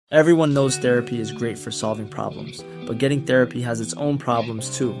Everyone knows therapy is great for solving problems, but getting therapy has its own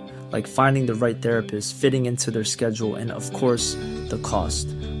problems too, like finding the right therapist, fitting into their schedule, and of course, the cost.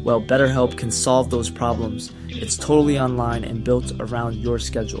 Well, BetterHelp can solve those problems. It's totally online and built around your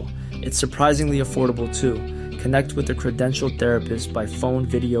schedule. It's surprisingly affordable too. Connect with a credentialed therapist by phone,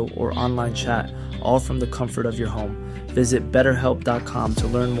 video, or online chat, all from the comfort of your home. Visit BetterHelp.com to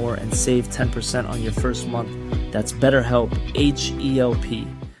learn more and save 10% on your first month. That's BetterHelp, H-E-L-P.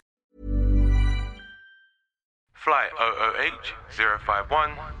 Flight 051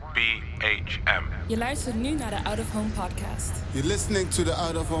 BHM. Je luistert nu naar de Out of Home podcast. You're listening to the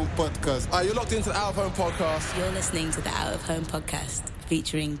Out of Home podcast. You're locked into the Out of Home podcast. You're listening to the Out of Home podcast,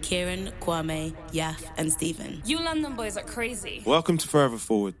 featuring Kieran, Kwame, Yaf, and Stephen. You London boys are crazy. Welcome to Forever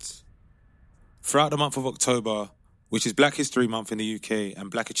Forwards. Throughout the month of October, which is Black History Month in the UK and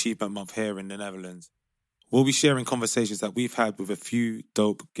Black Achievement Month here in the Netherlands, we'll be sharing conversations that we've had with a few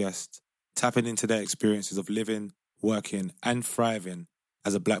dope guests, tapping into their experiences of living, working, and thriving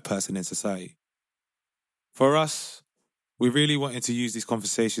as a black person in society. For us, we really wanted to use these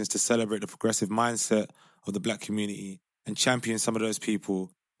conversations to celebrate the progressive mindset of the black community and champion some of those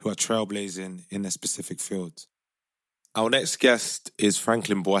people who are trailblazing in their specific fields. Our next guest is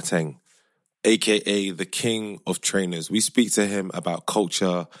Franklin Boateng, aka the King of Trainers. We speak to him about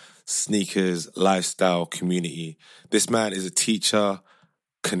culture, sneakers, lifestyle, community. This man is a teacher,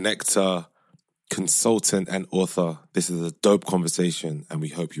 connector, consultant, and author. This is a dope conversation, and we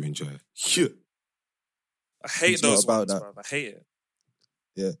hope you enjoy it. Yeah. I hate those ones, bro. I hate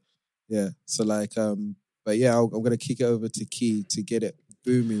it. Yeah. So but yeah, I'm going to kick it over to Key to get it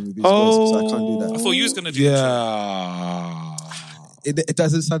booming with his voice, so I can't do that. I thought you was going to do It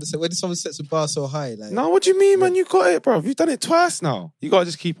doesn't sound the same. When someone sets a bar so high, like... No, what do you mean, man? You got it, bro. You've done it twice now. You got to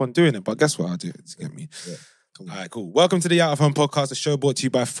just keep on doing it. But guess what? I'll do it. You get me? Yeah. All right, cool. Welcome to the Out of Home podcast, a show brought to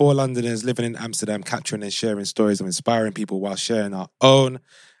you by 4 Londoners living in Amsterdam, capturing and sharing stories of inspiring people while sharing our own.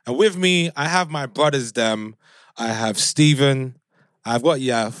 And with me, I have my brothers, them. I have Stephen, I've got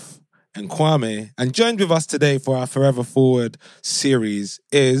Yaf, and Kwame. And joined with us today for our Forever Forward series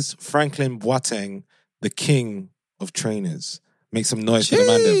is Franklin Boateng, the King of Trainers. Make some noise for the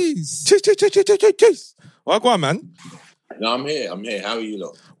man. Cheese. Well, go on, man. No, I'm here. How are you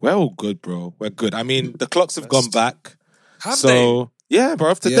lot? We're all good, bro. We're good. I mean, the clocks have gone back. Have they? Yeah,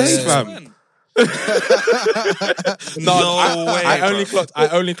 bro, today, fam. When? I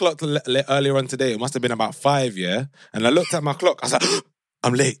only clocked earlier on today. It must have been about 5, yeah? And I looked at my clock. I was like,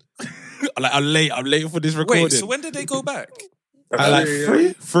 I'm late. I'm late for this recording. Wait, so when did they go back? At like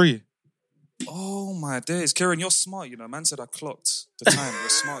 3. Oh my days. Kieran, you're smart, you know. Man said I clocked the time. You're a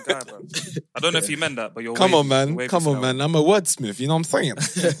smart guy, bro. I don't know if you meant that, but you're Come on, man. way Come on, before. man. I'm a wordsmith, you know what I'm saying?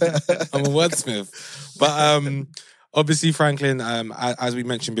 I'm a wordsmith. But obviously, Franklin, as we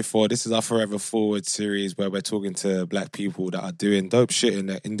mentioned before, this is our Forever Forward series where we're talking to black people that are doing dope shit in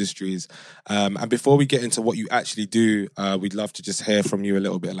their industries. And before we get into what you actually do, we'd love to just hear from you a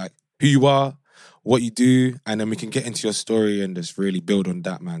little bit, like who you are, what you do, and then we can get into your story and just really build on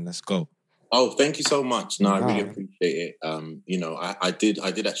that, man. Let's go. Oh, thank you so much. No, I really appreciate it. I did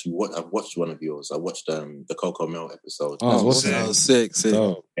actually I've watched one of yours. I watched the Coco Mel episode. Oh, what's That was sick.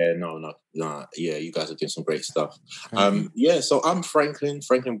 Oh. Yeah, no. Yeah, you guys are doing some great stuff. So I'm Franklin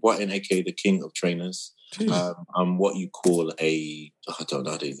Boateng, aka the King of Trainers. I'm what you call I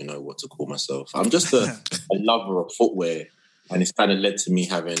don't even know what to call myself. I'm just a lover of footwear, and it's kind of led to me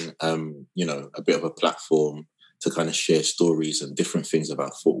having a bit of a platform to kind of share stories and different things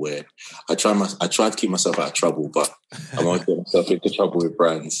about footwear. I try to keep myself out of trouble, but I'm always getting myself into trouble with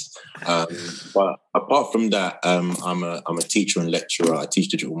brands. But apart from that, I'm a teacher and lecturer. I teach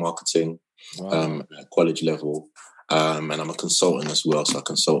digital marketing at college level, and I'm a consultant as well. So I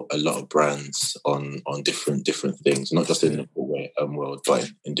consult a lot of brands on different things, not just in the footwear world, but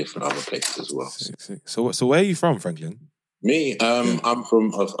in different other places as well. So where are you from, Franklin? Me, I'm from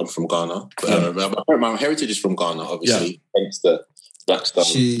Ghana. My heritage is from Ghana, obviously. Hence the Black Star.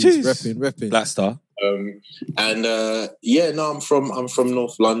 Repping. Black Star. I'm from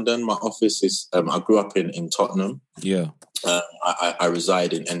North London. My office is. I grew up in Tottenham. Yeah. I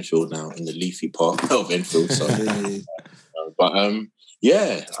reside in Enfield now, in the leafy part of Enfield. So, I'm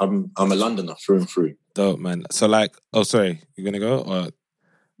a Londoner through and through. Dope, man. So sorry, you gonna go or?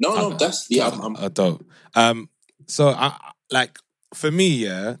 No, I'm dope. So, for me,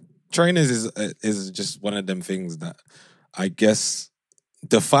 yeah, trainers is just one of them things that I guess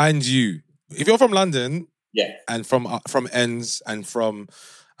defines you. If you're from London, yeah, and from ends and from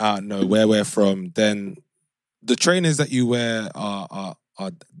where we're from, then the trainers that you wear are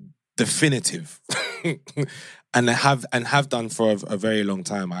definitive. and have done for a very long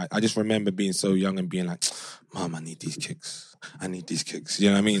time. I just remember being so young and being like, Mom, I need these kicks. I need these kicks. You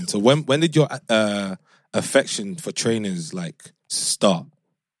know what I mean? So when did your affection for trainers like start?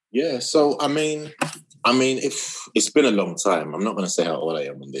 Yeah, so I mean, if it's been a long time, I'm not going to say how old I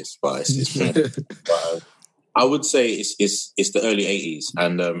am on this, but it's been. But, I would say it's the early '80s,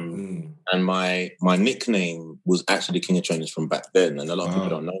 and my nickname was actually King of Trainers from back then, and a lot of people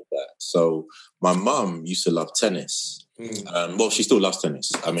don't know that. So my mum used to love tennis. Well, she still loves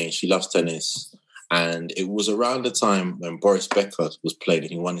tennis. I mean, she loves tennis, and it was around the time when Boris Becker was playing,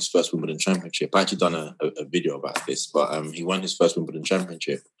 and he won his first Wimbledon championship. I actually done a video about this, but he won his first Wimbledon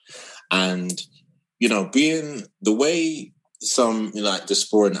championship, and being the way some like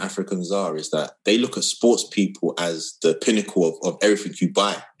diasporan Africans are, is that they look at sports people as the pinnacle of everything you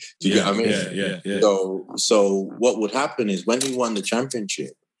buy. Do you get what I mean? Yeah. So what would happen is when he won the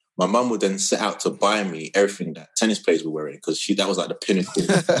championship, my mum would then set out to buy me everything that tennis players were wearing, because that was like the pinnacle.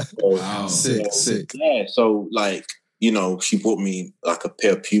 Wow, sick. Yeah, so like she bought me like a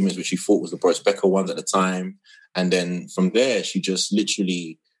pair of Pumas, which she thought was the Boris Becker ones at the time, and then from there she just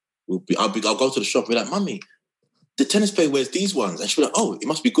literally I'll go to the shop and be like, Mummy, the tennis player wears these ones, and she'll be like, oh, it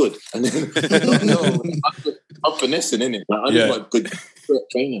must be good. And then I'm finessing, innit? Like, I just like good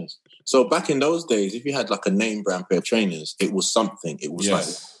trainers. So back in those days, if you had like a name brand pair of trainers, it was something. It was like,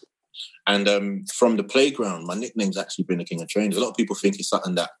 and from the playground, my nickname's actually been the King of Trainers. A lot of people think it's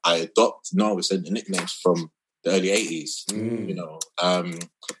something that I adopt. No, it's the nicknames from the early '80s.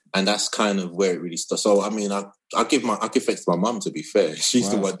 And that's kind of where it really started. So I mean, I give thanks to my mum. To be fair, she's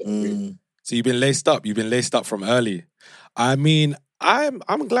the one that. So you've been laced up. You've been laced up from early. I mean,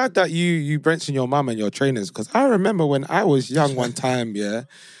 I'm glad that you mentioned your mum and your trainers, because I remember when I was young one time,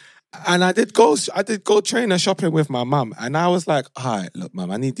 and I did go trainer shopping with my mum, and I was like, all right, look,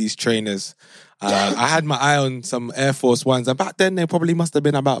 mum, I need these trainers. I had my eye on some Air Force Ones, and back then they probably must have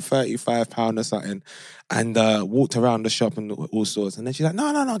been about £35 or something, and walked around the shop and all sorts. And then she's like,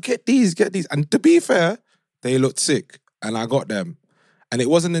 no, get these. And to be fair, they looked sick, and I got them. And it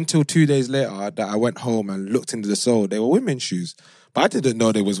wasn't until 2 days later that I went home and looked into the sole. They were women's shoes. But I didn't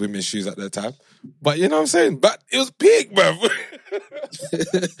know they was women's shoes at the time. But you know what I'm saying? But it was peak, bruv.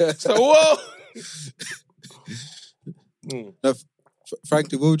 So, whoa. Now,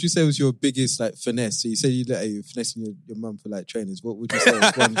 Franklin, what would you say was your biggest like finesse? So you said you're finessing your mum for like trainers. What would you say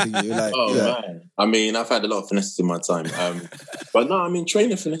was one thing you're like? Man. I mean, I've had a lot of finesses in my time. But no, I mean,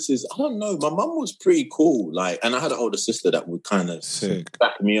 trainer finesses, I don't know. My mum was pretty cool. Like, and I had an older sister that would kind of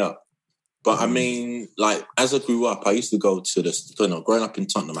back me up. But I mean, like, as I grew up, I used to go to growing up in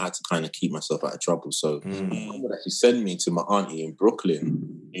Tottenham, I had to kind of keep myself out of trouble. So my mum would actually send me to my auntie in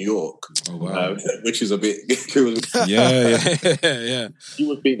Brooklyn, New York, which is a bit... Yeah. You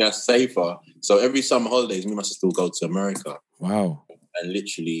would think that's safer. So every summer holidays, me and my sister will go to America. Wow. And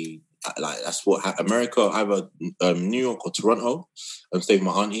literally, like, that's what America, either New York or Toronto, stay with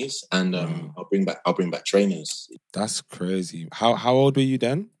my aunties, and I'll bring back trainers. That's crazy. How old were you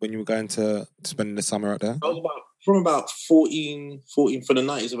then when you were going to spend the summer out there? I was about 14 for the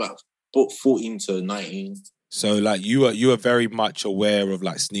 90s, about 14 to 19. So like you were very much aware of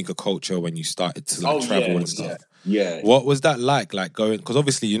like sneaker culture when you started to like travel and stuff. Yeah. What was that like going? Because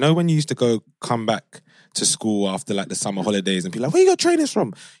obviously, when you used to come back to school after like the summer holidays and be like, where you got trainers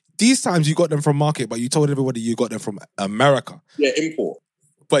from? These times you got them from market, but you told everybody you got them from America. Yeah, import.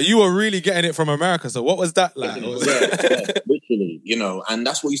 But you were really getting it from America. So what was that like? Literally, and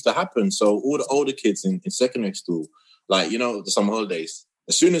that's what used to happen. So all the older kids in secondary school, like, the summer holidays,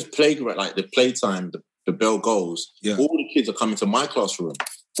 as soon as the playtime, the bell goes, all the kids are coming to my classroom.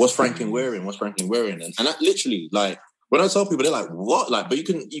 What's Franklin wearing? And that literally, like, when I tell people, they're like, what? Like, but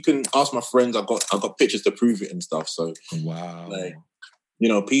you can ask my friends. I've got pictures to prove it and stuff. So wow. Like,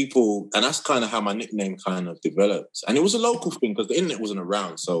 people, and that's kind of how my nickname kind of developed. And it was a local thing because the internet wasn't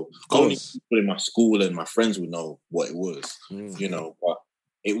around. So only people in my school and my friends would know what it was, but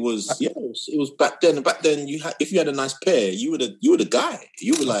it was, it was back then. Back then, if you had a nice pair, you were the guy.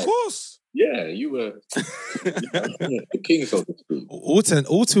 You were like, of course. Yeah, you were the king, so to speak.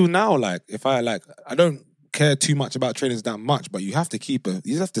 All till now, like, if I don't care too much about trainers that much, but you have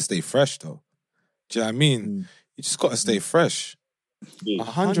to stay fresh though. Do you know what I mean? You just got to stay fresh.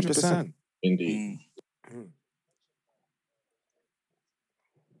 100%. Indeed.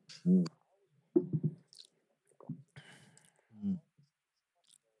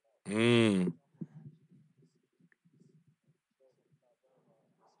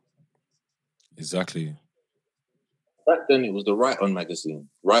 Exactly. Back then, it was the Right On magazine.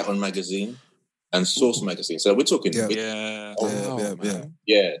 Right On magazine. and Source magazine. So we're talking.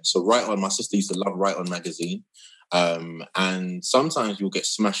 Yeah. So Right On, my sister used to love Right On magazine. And sometimes you'll get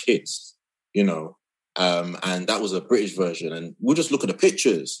smash hits, you know. And that was a British version. And we'll just look at the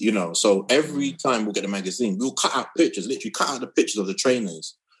pictures, you know. So every time we'll get the magazine, we'll cut out pictures, literally cut out the pictures of the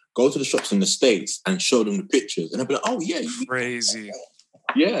trainers, go to the shops in the States and show them the pictures. And they'll be like, oh, yeah. Crazy.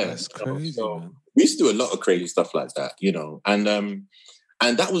 Yeah. That's crazy, man. We used to do a lot of crazy stuff like that, you know.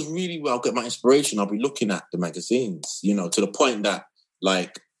 And that was really where I'll get my inspiration. I'll be looking at the magazines, you know, to the point that,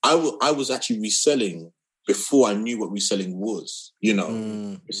 like, I was actually reselling before I knew what reselling was, you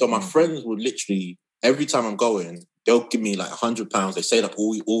know. So my friends would literally, every time I'm going, they'll give me like £100. They save up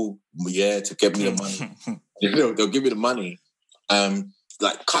all year to get me the money. You know, they'll give me the money.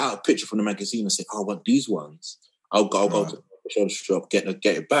 Like cut out a picture from the magazine and say, oh, I want these ones. I'll go to the shop, get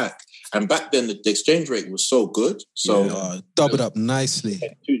it back. And back then, the exchange rate was so good. So doubled up nicely.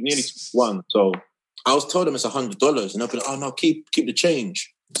 Nearly 1. So I was told them it's $100, and they'll be like, "Oh no, keep the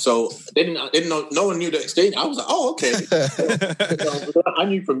change." So they didn't know. No one knew the exchange. I was like, "Oh, okay." So, I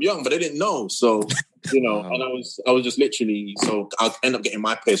knew from young, but they didn't know. So you know, and I was just literally. So I'll end up getting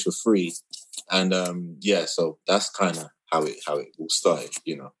my place for free, and so that's kind of how it all started.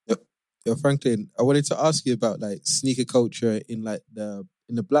 You know. Yep. Yo, Franklin, I wanted to ask you about like sneaker culture in like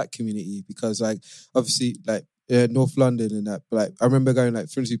in the black community, because like obviously like North London and that, but like I remember going like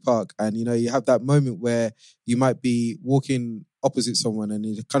Finsbury Park, and you know you have that moment where you might be walking opposite someone and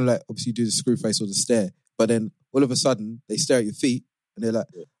you kind of like obviously do the screw face or the stare, but then all of a sudden they stare at your feet and they're like,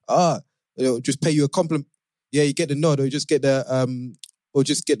 they'll just pay you a compliment. Yeah, you get the nod, or you just get the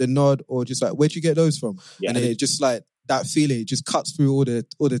nod, or just like, where'd you get those from? Yeah. And then it just like that feeling, it just cuts through all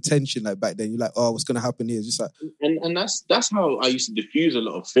the tension. Like back then, you're like, oh, what's gonna happen here? Just like, and that's how I used to diffuse a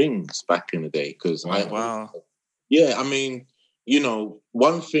lot of things back in the day. Because yeah, I mean, you know,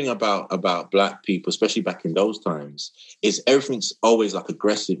 one thing about black people, especially back in those times, is everything's always like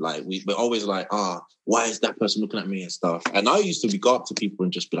aggressive. Like we're always like, why is that person looking at me and stuff? And I used to go up to people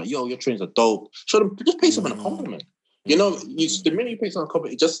and just be like, yo, your trainers are dope. Show them, just pay someone a compliment. You know, the minute you pay someone a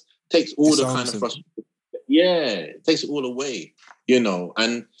compliment, it just takes all the kind of frustration. Yeah, it takes it all away, you know.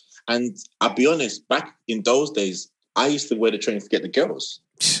 And I'll be honest, back in those days, I used to wear the trainers to get the girls.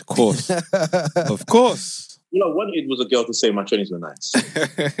 Of course. Of course. You know, one it was a girl to say my trainers were nice.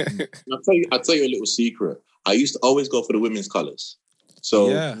 I'll tell you a little secret. I used to always go for the women's colours. So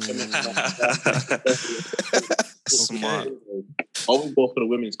smart. Always go for the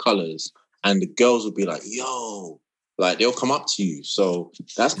women's colours, and the girls would be like, yo, like they'll come up to you. So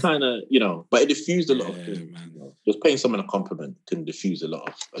that's kind of, you know, but it diffused a lot of things. You know? Just paying someone a compliment can diffuse a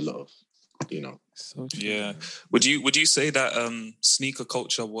lot of, you know. Yeah. Would you say that sneaker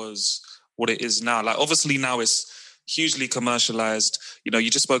culture was what it is now? Like obviously now it's hugely commercialized. You know,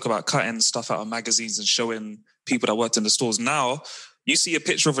 you just spoke about cutting stuff out of magazines and showing people that worked in the stores. Now you see a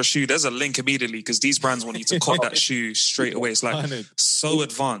picture of a shoe, there's a link immediately because these brands want you to cop that shoe straight away. It's like so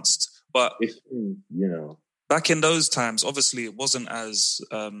advanced. But you know, back in those times, obviously it wasn't as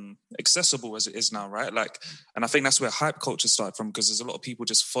accessible as it is now, right? Like, and I think that's where hype culture started from, because there's a lot of people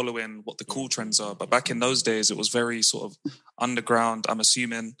just following what the cool trends are. But back in those days, it was very sort of underground, I'm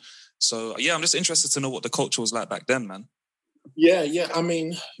assuming. So yeah, I'm just interested to know what the culture was like back then, man. Yeah. I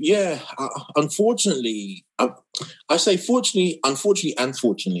mean, unfortunately, I say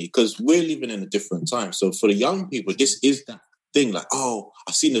unfortunately, because we're living in a different time. So for the young people, this is that thing like, oh,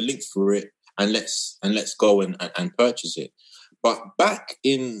 I've seen the link for it, and let's go and purchase it. But back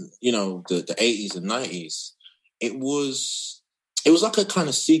in, you know, the 80s and 90s, it was like a kind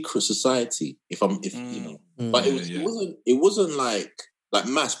of secret society. You know, but it wasn't like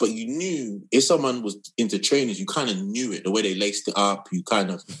mass, but you knew if someone was into trainers, you kind of knew it. The way they laced it up, you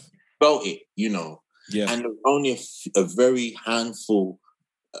kind of felt it, you know. Yeah. And there was only a very handful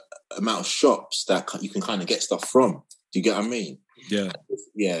amount of shops that you can kind of get stuff from. Do you get what I mean? Yeah.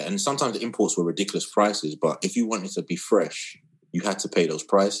 Yeah, and sometimes the imports were ridiculous prices, but if you wanted to be fresh, you had to pay those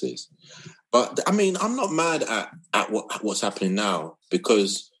prices. But, I mean, I'm not mad at what's happening now,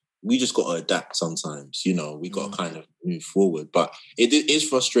 because we just got to adapt sometimes, you know. We got to kind of move forward. But it is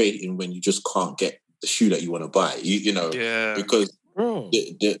frustrating when you just can't get the shoe that you want to buy, you know. Yeah. Because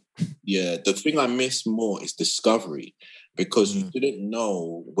the thing I miss more is discovery, because you didn't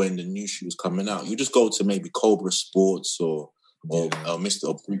know when the new shoe was coming out. You just go to maybe Cobra Sports or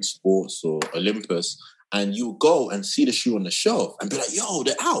Mr. Brute Sports or Olympus, and you go and see the shoe on the shelf and be like, yo,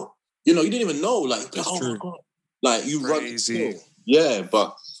 they're out. You know, you didn't even know. Like, oh my God. Like, you Crazy. run. Yeah,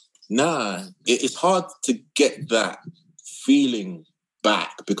 but it's hard to get that feeling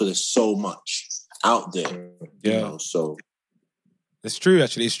back because there's so much out there. Yeah. You know, so It's true,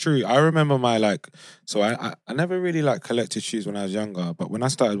 actually. It's true. I remember I never really like collected shoes when I was younger, but when I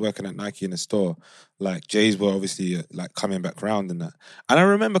started working at Nike in the store, like J's were obviously like coming back round and that. And I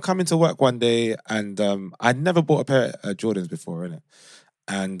remember coming to work one day and I'd never bought a pair of Jordans before, innit?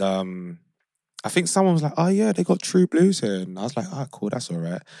 And I think someone was like, "Oh yeah, they got True Blues here," and I was like, "Oh cool, that's all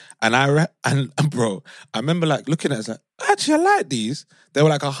right." And and bro, I remember like looking at it, I was like, "Actually, I like these." They were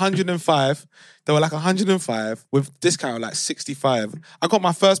like 105. They were like 105 with discount like 65. I got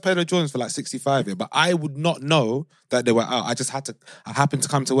my first pair of Jordans for like 65 here, but I would not know that they were out. I happened to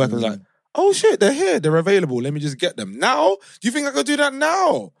come to work and was like, "Oh shit, they're here. They're available. Let me just get them now." Do you think I could do that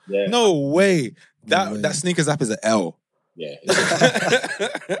now? Yeah. No way. That sneakers app is an L. Yeah.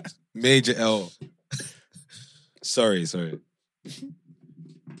 Major L. Sorry.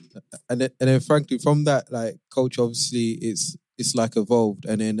 And then frankly, from that, like, culture, obviously it's like evolved,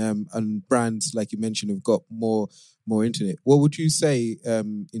 and then and brands, like you mentioned, have got more into it. What would you say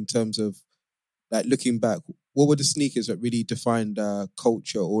in terms of, like, looking back, what were the sneakers that really defined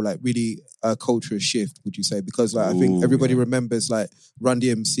culture, or like really a cultural shift, would you say? Because like I think everybody remembers like Run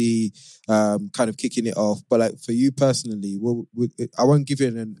DMC kind of kicking it off, but like for you personally, I won't give you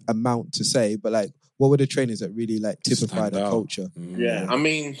an amount to say, but like, what were the trainers that really like typified our culture? Yeah, I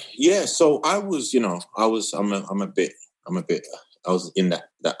mean, so I was, I was in that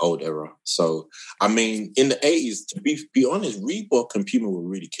old era. So I mean, in the 80s, to be honest, Reebok and Puma were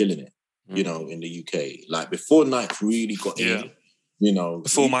really killing it. In the UK, like before Nike really got in,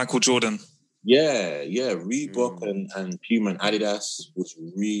 before Michael Jordan. Yeah, Reebok and Puma and Adidas was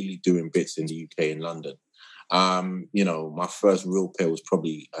really doing bits in the UK and London. My first real pair was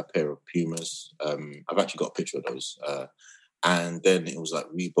probably a pair of Pumas. I've actually got a picture of those. And then it was like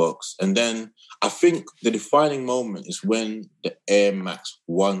Reeboks. And then I think the defining moment is when the Air Max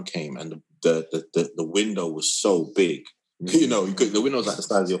 1 came and the window was so big. The window was like the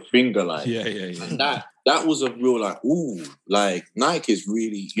size of your finger, like. Yeah. And that was a real like, ooh, like Nike is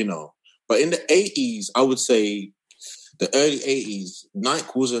really, But in the 80s, I would say the early 80s,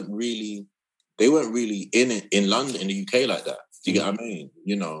 Nike they weren't really in it in London, in the UK like that. Do you get what I mean?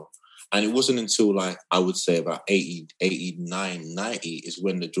 And it wasn't until like, I would say about 80, 89, 90 is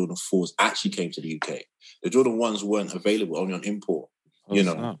when the Jordan 4s actually came to the UK. The Jordan 1s weren't available, only on import,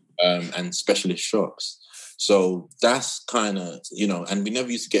 and specialist shops. So that's kind of, and we never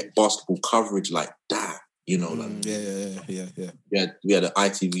used to get basketball coverage like that, Yeah. We had an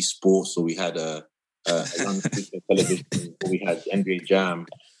ITV Sports, or we had a television, or we had NBA Jam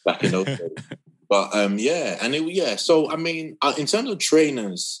back in those days. But so I mean, in terms of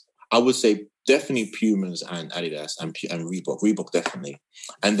trainers, I would say definitely Pumas and Adidas and Reebok definitely.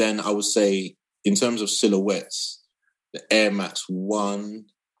 And then I would say in terms of silhouettes, the Air Max 1,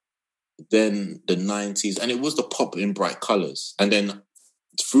 then the 90s, and it was the pop in bright colours. And then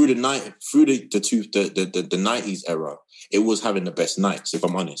through the 90s era, it was having the best Nikes, if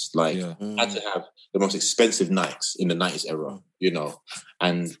I'm honest. Like, had to have the most expensive Nikes in the 90s era,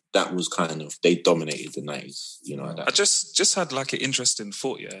 and that was kind of, they dominated the 90s, I just had like an interesting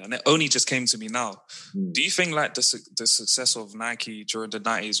thought, and it only just came to me now. Do you think like the success of Nike during the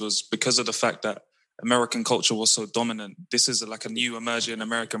 90s was because of the fact that American culture was so dominant? This is like a new emerging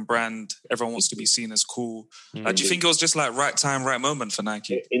American brand. Everyone wants to be seen as cool. Like, do you think it was just like right time, right moment for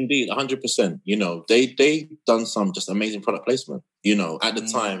Nike? Indeed, 100%. They done some just amazing product placement. At the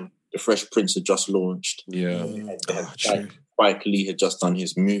time, the Fresh Prince had just launched. Yeah. Spike Lee had just done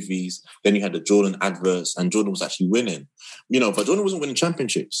his movies. Then you had the Jordan adverts, and Jordan was actually winning. But Jordan wasn't winning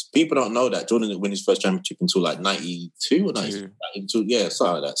championships. People don't know that Jordan didn't win his first championship until like 92 or 92. Yeah,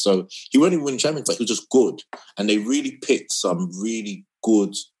 something like that. So he wasn't even winning championships, but he was just good. And they really picked some really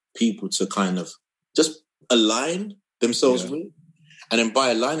good people to kind of just align themselves with. And then by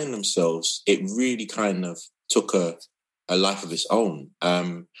aligning themselves, it really kind of took a life of its own.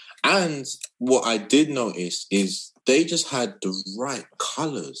 And what I did notice is they just had the right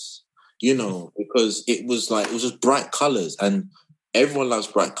colours, because it was just bright colours, and everyone loves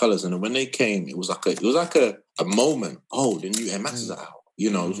bright colours. And when they came, it was like a moment. Oh, the new Air Maxes are out.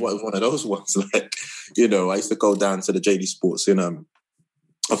 It was one of those ones. Like, I used to go down to the JD Sports in I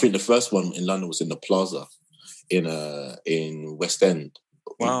think the first one in London was in the Plaza in West End.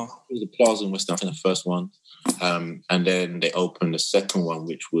 Wow. It was the Plaza in West End, I think the first one. And then they opened the second one,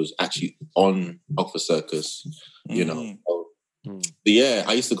 which was actually on Oxford Circus, Yeah,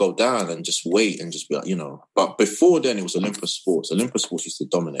 I used to go down and just wait and just be like, But before then, it was Olympus Sports. Olympus Sports used to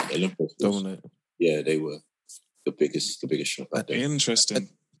dominate. Yeah, they were the biggest shop back there. Interesting.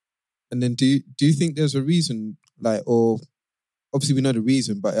 And then do you think there's a reason, like, or obviously we know the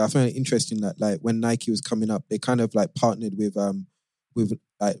reason, but I find it interesting that like when Nike was coming up, they kind of like partnered with with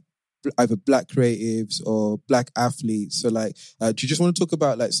like either black creatives or black athletes. So like, do you just want to talk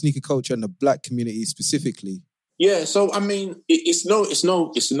about like sneaker culture and the black community specifically? Yeah, so I mean, it's no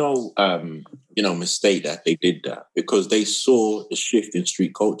mistake that they did that, because they saw the shift in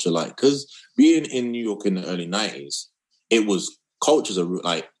street culture. Like, because being in New York in the early 90s, it was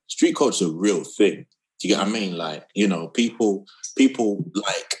street culture a real thing. Do you get what I mean? Like, you know, people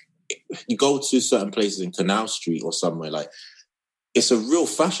like, you go to certain places in Canal Street or somewhere, like, it's a real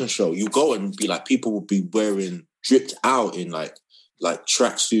fashion show. You go and be like, people will be wearing dripped out in like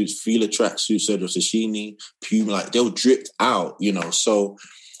tracksuits, Fila tracksuits, Sergio Sashini, Puma, like they'll dripped out, you know. So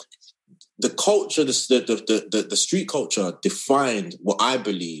the culture, the street culture defined what I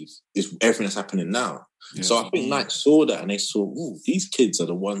believe is everything that's happening now. Yeah. So I think Nike saw that and they saw, ooh, these kids are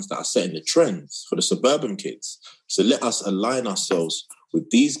the ones that are setting the trends for the suburban kids. So let us align ourselves with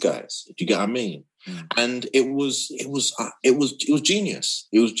these guys. Do you get what I mean? Mm. And it was genius.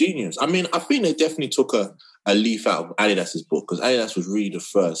 It was genius. I mean, I think they definitely took a leaf out of Adidas's book, because Adidas was really the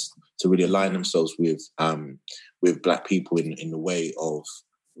first to really align themselves with black people in the way of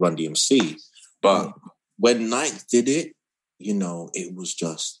Run DMC. But when Nike did it, you know, it was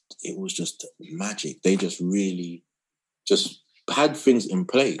just magic. They just really just had things in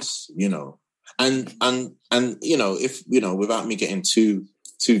place, you know. And you know, if you know, without me getting too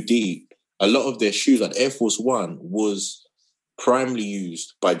deep, a lot of their shoes, like Air Force One, was primarily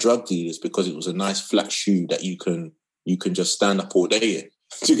used by drug dealers because it was a nice flat shoe that you can just stand up all day in.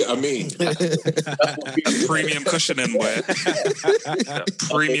 Do you get what I mean? Premium cushioning, boy.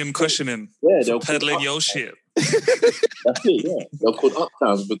 Premium cushioning. Yeah, they'll peddling your shit. That's it, yeah. They're called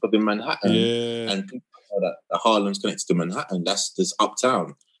Uptowns because in Manhattan, and people know that Harlem's connected to Manhattan, that's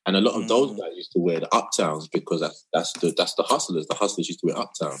Uptown. And a lot of those guys used to wear the Uptowns because that's the hustlers. The hustlers used to wear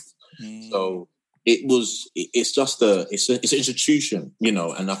Uptown. So it's an institution, you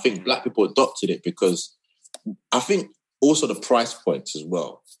know, and I think black people adopted it because I think also the price points as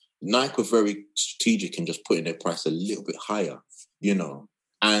well. Nike were very strategic in just putting their price a little bit higher, you know.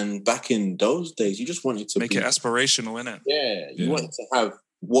 And back in those days, you just wanted to make it aspirational, innit? Yeah, you wanted to have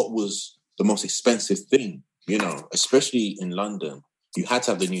what was the most expensive thing, you know, especially in London. You had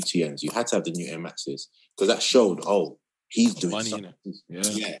to have the new TNs, you had to have the new Air Maxes, because that showed, oh, he's doing money, something.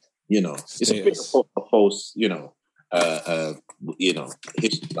 Yeah. You know, it's a bit of a false, you know,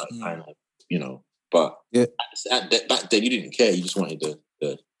 history, you know. But back then, you didn't care. You just wanted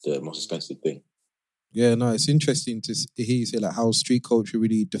the most expensive thing. Yeah, no, it's interesting to hear you say like how street culture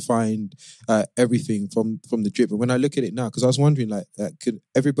really defined everything from the drip. And when I look at it now, because I was wondering like, could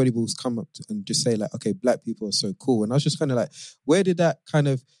everybody will come up and just say like, okay, black people are so cool. And I was just kind of like, where did that kind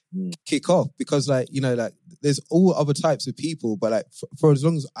of kick off? Because like, you know, like there's all other types of people, but like for as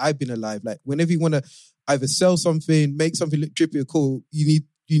long as I've been alive, like whenever you want to either sell something, make something look drippy or cool, you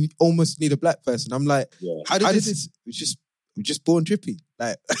almost need a black person. I'm like, how did this? We're just born drippy.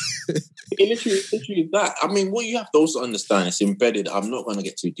 Like it literally that. I mean, what you have to also understand, it's embedded. I'm not going to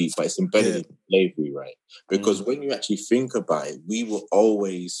get too deep, but it's embedded in slavery, right? Because when you actually think about it, we were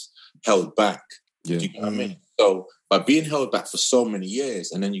always held back. Yeah. Do you know what I mean? So by being held back for so many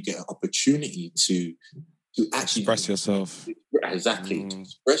years, and then you get an opportunity to actually express yourself. Exactly, to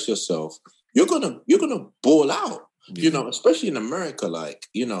express yourself. You're gonna ball out. Yeah. You know, especially in America. Like,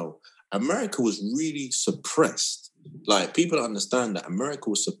 you know, America was really suppressed. Like, people don't understand that America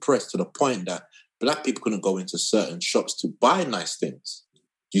was suppressed to the point that black people couldn't go into certain shops to buy nice things.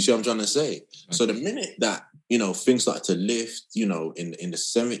 Do you see what I'm trying to say? Okay. So the minute that, you know, things started to lift, you know, in the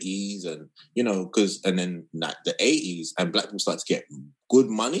 70s and, you know, and then like the 80s, and black people started to get good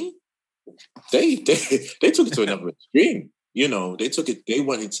money, they took it to another extreme. You know, they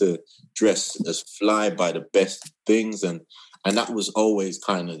wanted to dress as fly by the best things, and that was always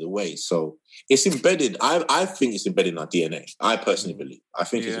kind of the way. So it's embedded. I think it's embedded in our DNA. I personally believe. I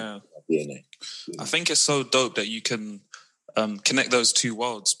think it's embedded in our DNA. I think it's so dope that you can connect those two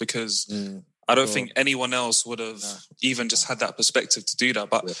worlds, because I don't think anyone else would have even just had that perspective to do that.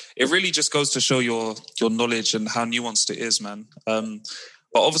 But it really just goes to show your knowledge and how nuanced it is, man. But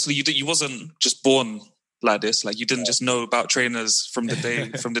obviously, you wasn't just born like this. Like, you didn't just know about trainers from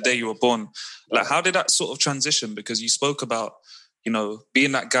the day you were born. Like, how did that sort of transition? Because you spoke about, you know,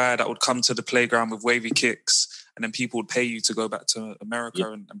 being that guy that would come to the playground with wavy kicks, and then people would pay you to go back to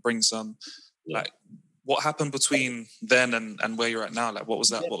America and bring some. Like, what happened between then and where you're at now? Like, what was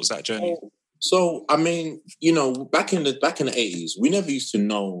that journey? So I mean, you know, back in the 80s, we never used to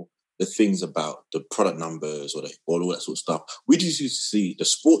know the things about the product numbers or all that sort of stuff. We just used to see the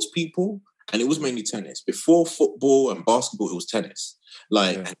sports people. And it was mainly tennis. Before football and basketball, it was tennis.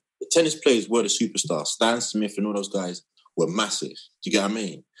 Like, the tennis players were the superstars. Stan Smith and all those guys were massive. Do you get what I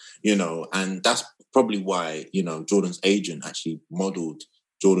mean? You know, and that's probably why, you know, Jordan's agent actually modeled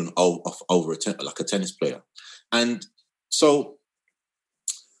Jordan over like a tennis player. And so,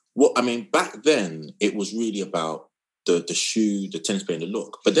 back then it was really about the shoe, the tennis player, and the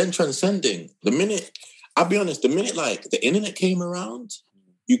look. But then transcending, I'll be honest, the minute like the internet came around,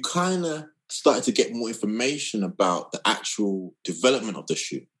 you kind of started to get more information about the actual development of the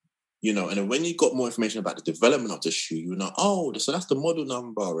shoe. You know, and then when you got more information about the development of the shoe, you know, oh, so that's the model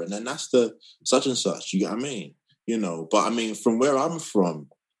number, and then that's the such and such. You get what I mean? You know, but I mean, from where I'm from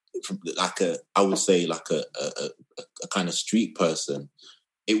like I would say like a kind of street person,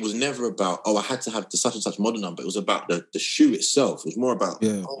 it was never about, oh, I had to have the such and such model number. It was about the shoe itself. It was more about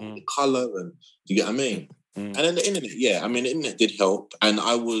the color, and you get what I mean? And then the internet, the internet did help, and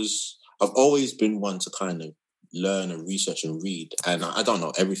I've always been one to kind of learn and research and read, and I don't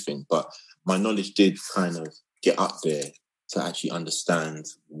know everything, but my knowledge did kind of get up there to actually understand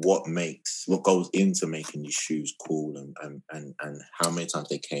what goes into making these shoes cool, and how many times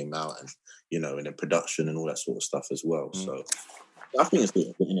they came out, and you know, and the production and all that sort of stuff as well. So I think it's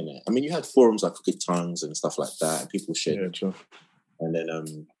the internet. I mean, you had forums like Crooked Tongues and stuff like that, and people shared, and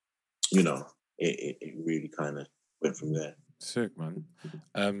then you know, it really kind of went from there. Sick, man.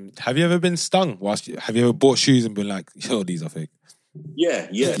 Have you ever been stung? Have you ever bought shoes and been like, yo, these are fake? Yeah.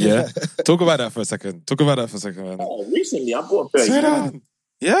 Talk about that for a second. Man. Oh, recently, I bought a pair.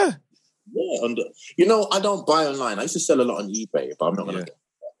 Yeah. You know, I don't buy online. I used to sell a lot on eBay, but I'm not going to get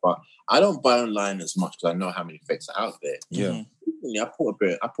that. But I don't buy online as much because I know how many fakes are out there. Yeah. Recently, I bought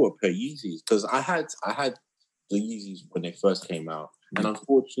a pair of Yeezys because I had the Yeezys when they first came out, and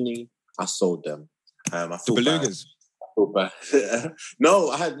unfortunately, I sold them. I feel the bad. Belugas? No,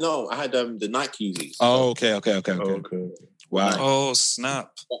 I had the Nike Yeezys. Oh, okay. Wow. Oh,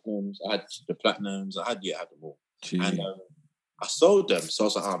 snap. I had the Platinums. I had them all. Jeez. And I sold them. So I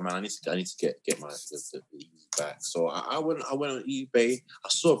was like, oh man, I need to get my the Yeezys back. So I went on eBay. I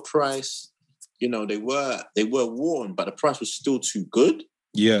saw a price. You know, they were worn, but the price was still too good.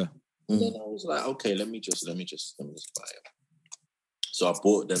 Yeah. And then I was like, okay, let me just buy it. So I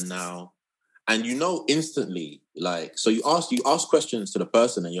bought them now. And you know instantly, like, so you ask questions to the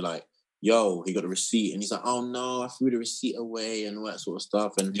person, and you're like, yo, he got a receipt, and he's like, oh no, I threw the receipt away and all that sort of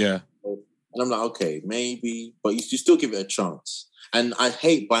stuff. And I'm like, okay, maybe, but you still give it a chance. And I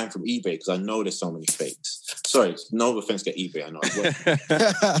hate buying from eBay because I know there's so many fakes. Sorry, no offense to eBay, I know.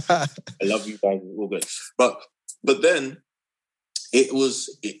 I love you guys, it's all good. But then it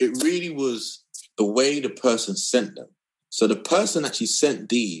really was the way the person sent them. So the person actually sent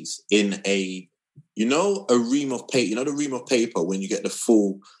these in a ream of paper. You know the ream of paper when you get the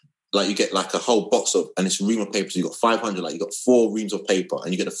full, like you get like a whole box of, and it's a ream of paper. So you got 500, like you got 4 reams of paper,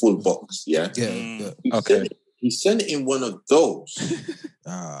 and you get a full box. Yeah. He sent it in one of those.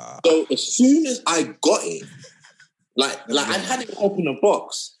 So as soon as I got it, like I hadn't opened the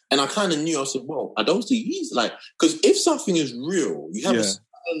box, and I kind of knew. I said, "Well, are those the Yeezys?" Like, because if something is real, you have a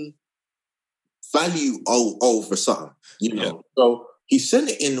certain value over something, you know. Yeah. So he sent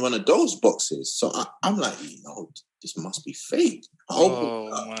it in one of those boxes. So I'm like, this must be fake. Oh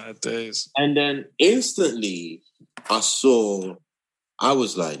my days! And then instantly, I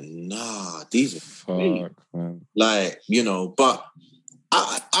was like, nah, these are fake, man. Like, you know. But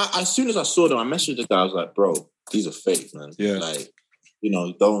I as soon as I saw them, I messaged the guy. I was like, bro, these are fake, man. Yeah. Like, they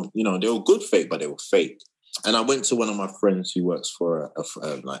were good fake, but they were fake. And I went to one of my friends who works for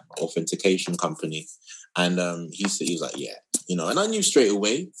a like authentication company, and he was like, yeah, you know. And I knew straight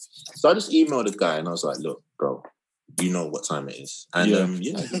away, so I just emailed the guy, and I was like, look, bro, you know what time it is, and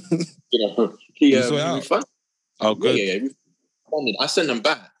you know, he refunded. Oh, good. Yeah, he refunded. I sent them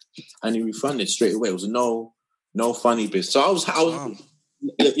back, and he refunded straight away. It was no funny bits. So I was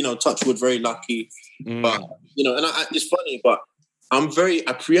you know, touch wood, very lucky, but you know, and it's funny, but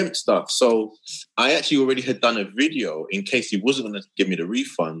I preempt stuff. So I actually already had done a video in case he wasn't going to give me the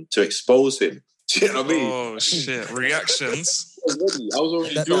refund to expose him. Do you know what I mean? Oh, shit. Reactions. I was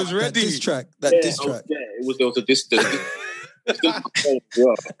already ready. He was ready. That diss track. There was a diss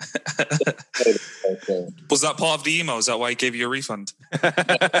Was that part of the email? Is that why he gave you a refund?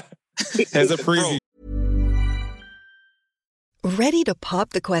 Here's a preview. Ready to pop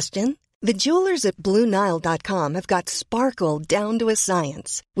the question? The jewelers at BlueNile.com have got sparkle down to a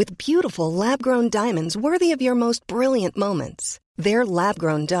science with beautiful lab-grown diamonds worthy of your most brilliant moments. Their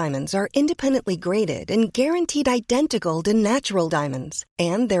lab-grown diamonds are independently graded and guaranteed identical to natural diamonds,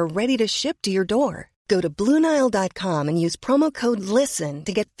 and they're ready to ship to your door. Go to BlueNile.com and use promo code LISTEN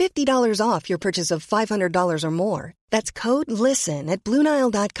to get $50 off your purchase of $500 or more. That's code LISTEN at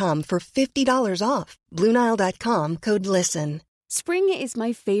BlueNile.com for $50 off. BlueNile.com, code LISTEN. Spring is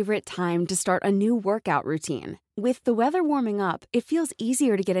my favorite time to start a new workout routine. With the weather warming up, it feels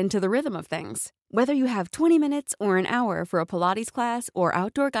easier to get into the rhythm of things. Whether you have 20 minutes or an hour for a Pilates class or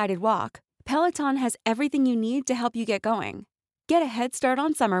outdoor guided walk, Peloton has everything you need to help you get going. Get a head start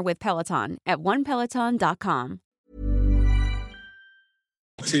on summer with Peloton at onepeloton.com.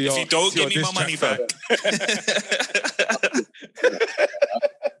 If you don't give me my money back.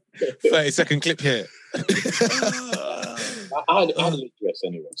 30-second clip here. I had a little dress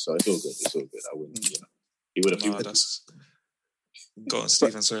anyway, so it's all good. It's all good. I wouldn't, he would have. Go on,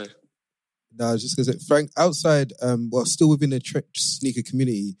 Stephen, sorry. No, I was just going to say, Frank, outside, still within the sneaker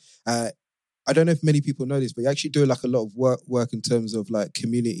community, I don't know if many people know this, but you actually do like a lot of work in terms of like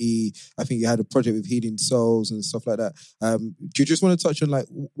community. I think you had a project with Healing Souls and stuff like that. Do you just want to touch on like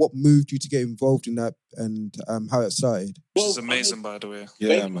what moved you to get involved in that and how it started? Which is amazing, by the way.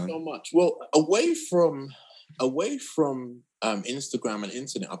 Yeah, thank you so much. Well, away from Instagram and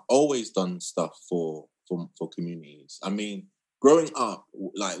internet, I've always done stuff for communities. I mean, growing up,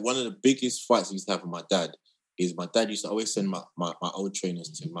 like one of the biggest fights I used to have with my dad is my dad used to always send my old trainers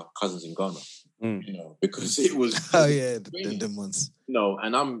to my cousins in Ghana, because it was... Oh, yeah, them ones. No,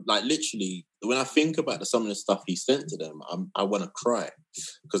 and I'm like, literally, when I think about some of the stuff he sent to them, I want to cry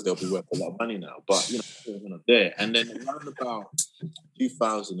because they'll be worth a lot of money now. But, they're not there. And then around about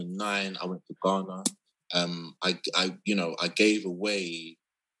 2009, I went to Ghana. I gave away,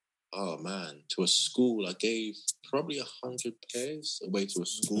 to a school. I gave probably 100 pairs away to a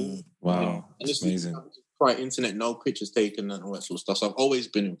school. Wow, and that's amazing. Right, internet, no pictures taken and all that sort of stuff. So I've always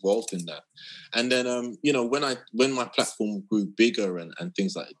been involved in that. And then, when my platform grew bigger and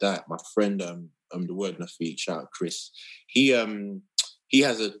things like that, my friend, the Word Nafi, shout out Chris, he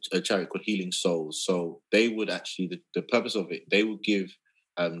has a charity called Healing Souls. So they would actually, the purpose of it, they would give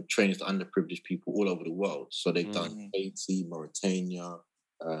trainings to underprivileged people all over the world. So they've done Haiti, Mauritania,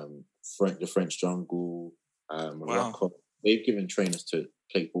 the French jungle, Morocco. Wow. They've given trainers to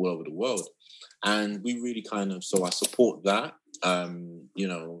people all over the world. And we really so I support that, and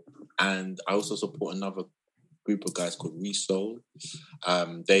I also support another group of guys called Resoul.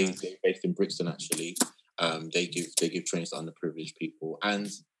 They're based in Brixton, actually. They give trainings to underprivileged people. And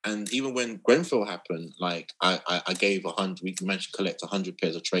even when Grenfell happened, like I gave 100, we managed to collect 100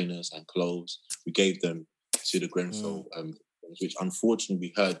 pairs of trainers and clothes. We gave them to the Grenfell, which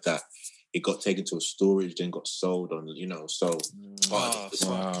unfortunately we heard that it got taken to a storage, then got sold on, so...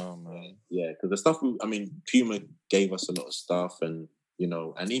 Wow, man. Yeah, because the stuff, Puma gave us a lot of stuff, and,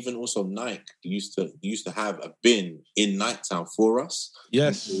 and even also Nike used to have a bin in Nighttown for us.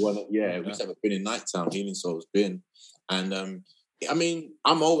 Yes. We used to have a bin in Nighttown, Healing Souls bin. And,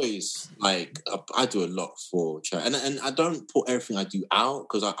 I'm always, like, I do a lot for charity. And I don't put everything I do out,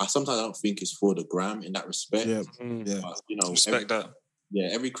 because I sometimes I don't think it's for the gram in that respect. Yeah, But, respect that. Yeah,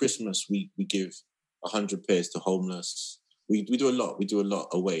 every Christmas we give 100 pairs to homeless. We do a lot. We do a lot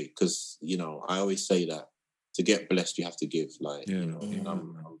away because, I always say that to get blessed, you have to give. Like, and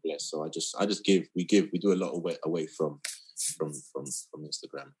I'm blessed. So I just give. We do a lot away from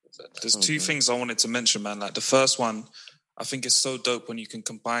Instagram. There's two things I wanted to mention, man. Like the first one, I think it's so dope when you can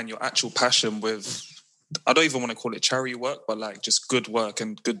combine your actual passion with, I don't even want to call it charity work, but like just good work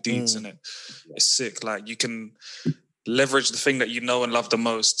and good deeds in it. It's sick. Like you can leverage the thing that you know and love the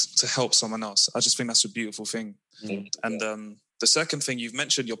most to help someone else. I just think that's a beautiful thing. And the second thing, you've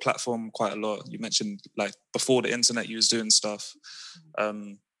mentioned your platform quite a lot. You mentioned like before the internet you was doing stuff.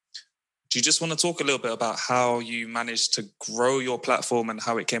 Do you just want to talk a little bit about how you managed to grow your platform and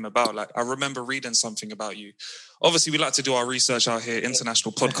how it came about? Like, I remember reading something about you. Obviously, we like to do our research out here,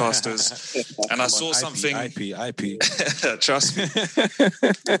 international podcasters. And I saw something... IP. Trust me.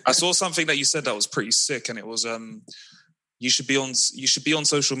 I saw something that you said that was pretty sick, and it was... You should be on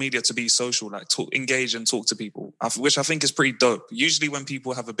social media to be social, like engage and talk to people, which I think is pretty dope. Usually when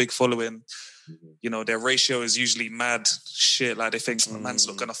people have a big following, their ratio is usually mad shit. Like they think my man's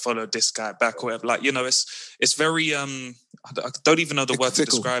not going to follow this guy back or whatever. Like, it's very, I don't even know the word to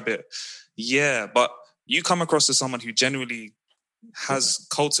describe it. Yeah, but you come across as someone who genuinely has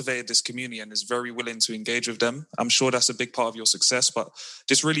cultivated this community and is very willing to engage with them. I'm sure that's a big part of your success, but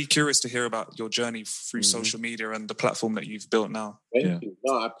just really curious to hear about your journey through social media and the platform that you've built now. Thank you.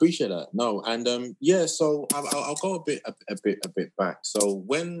 No, I appreciate that. No, and so I'll go a bit back. So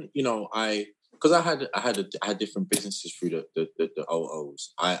when I because I had different businesses through the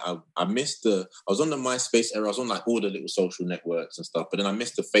OOs. I missed I was on the MySpace era. I was on like all the little social networks and stuff, but then I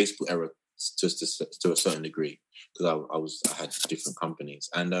missed the Facebook era to a certain degree because I had different companies.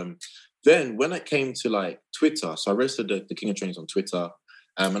 And then when it came to like Twitter, so I registered the King of Trainers on Twitter.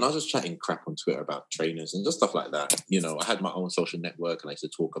 And I was just chatting crap on Twitter about trainers and just stuff like that. You know, I had my own social network and I used to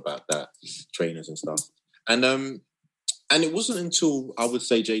talk about that, trainers and stuff. And it wasn't until I would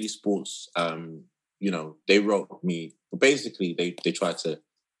say JD Sports, you know, they wrote me. Basically, they tried to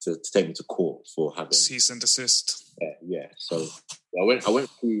take me to court for having cease and desist. Yeah. So I went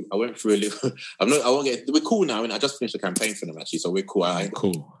through a little. I won't get. We're cool now, and I just finished a campaign for them actually, so we're cool.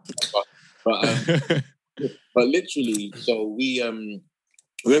 Cool. But literally, so we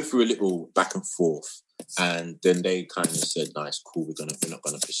went through a little back and forth, and then they kind of said, "Nice, cool. We're not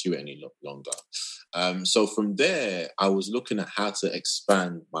gonna pursue it any longer." So from there, I was looking at how to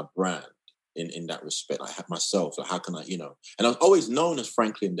expand my brand in that respect. Like myself, like how can I, you know? And I was always known as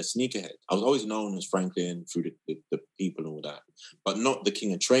Franklin, the sneakerhead. I was always known as Franklin through the people and all that, but not the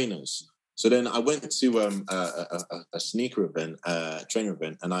King of Trainers. So then I went to a sneaker event, trainer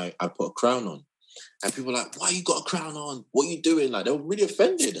event, and I put a crown on. And people were like, "Why you got a crown on? What are you doing?" Like, they were really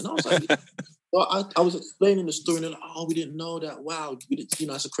offended. And I was like, well, I was explaining the story, and they're like, "Oh, we didn't know that. Wow, we didn't, you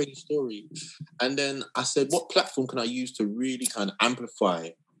know, it's a crazy story." And then I said, "What platform can I use to really kind of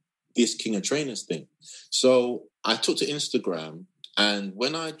amplify this King of Trainers thing?" So I took to Instagram, and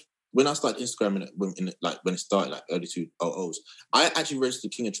when I started Instagram when it started, like early 2000s, I actually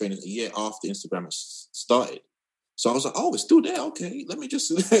registered King of Trainers a year after Instagram had started. So I was like, "Oh, it's still there. Okay, let me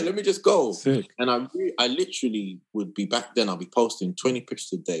just go." Sick. And I literally would be back then. I'll be posting 20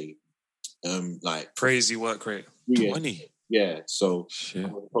 pictures a day, like crazy work rate. 20. Yeah. So shit. I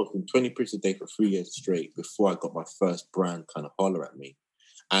was posting 20 pictures a day for 3 years straight before I got my first brand kind of holler at me.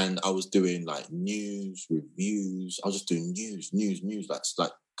 And I was doing like news, reviews. I was just doing news,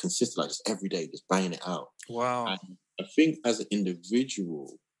 like consistent, like just every day, just banging it out. Wow. And I think as an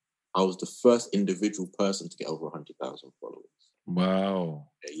individual, I was the first individual person to get over 100,000 followers. Wow.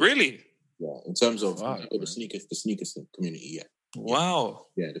 Yeah. Really? Yeah. In terms of the sneakers community, yeah. Wow.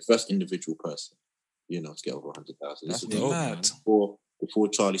 Yeah, the first individual person, you know, to get over 100,000. That's This is mad. Before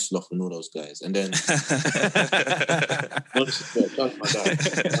Charlie Sloth and all those guys. And then honestly, Charlie's my guy.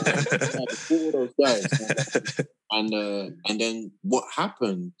 Before all those guys. And then what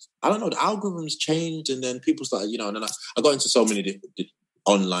happened? I don't know, the algorithms changed, and then people started, you know, and then I got into so many different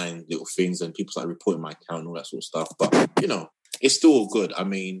online little things, and people started reporting my account and all that sort of stuff. But, you know, it's still all good. I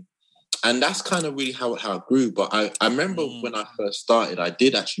mean, and that's kind of really how it grew. But I remember when I first started, I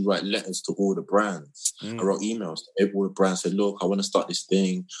did actually write letters to all the brands. I wrote emails to every brand, said, "Look, I want to start this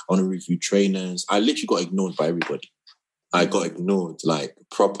thing. I want to review trainers." I literally got ignored by everybody. I got ignored, like,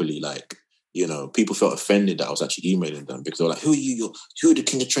 properly. Like, you know, people felt offended that I was actually emailing them because they were like, "Who are you? You're the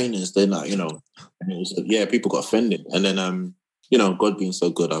King of Trainers." They're like, you know, and it was, yeah, people got offended. And then, you know, God being so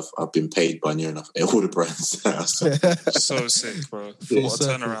good, I've been paid by near enough all the brands. So sick, bro. What a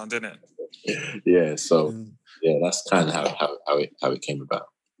turnaround, isn't it? Yeah, so that's kind of how it came about.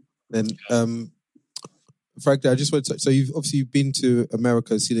 And Frank, I just want to. So you've obviously been to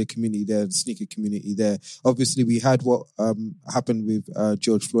America, seen the community there, the sneaker community there. Obviously, we had what happened with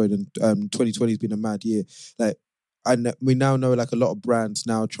George Floyd, and 2020 has been a mad year. Like, and we now know like a lot of brands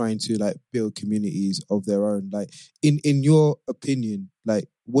now trying to like build communities of their own. Like, in your opinion, like,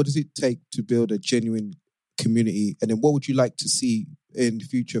 what does it take to build a genuine community? And then what would you like to see in the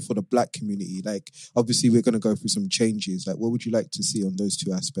future for the Black community? Like, obviously we're going to go through some changes. Like, what would you like to see on those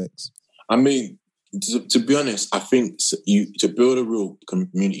two aspects? I mean, to be honest, I think to build a real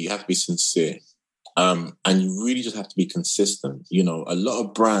community, you have to be sincere. And you really just have to be consistent. You know, a lot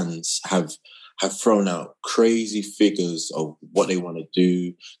of brands have thrown out crazy figures of what they want to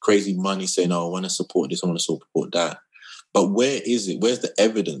do, crazy money saying, "Oh, I want to support this, I want to support that." But where is it? Where's the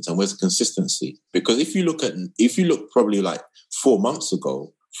evidence and where's the consistency? Because if you look probably like 4 months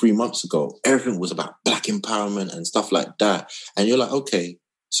ago, 3 months ago, everything was about Black empowerment and stuff like that. And you're like, okay,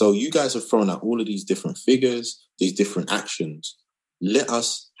 so you guys have thrown out all of these different figures, these different actions. Let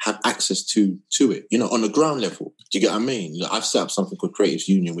us have access to it, you know, on the ground level. Do you get what I mean? You know, I've set up something called Creatives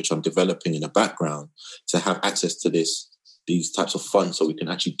Union, which I'm developing in the background to have access to these types of funds so we can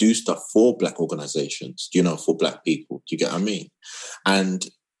actually do stuff for Black organizations, you know, for Black people. Do you get what I mean? And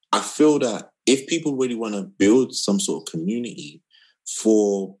I feel that if people really want to build some sort of community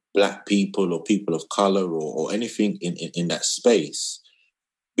for Black people or people of color or anything in that space,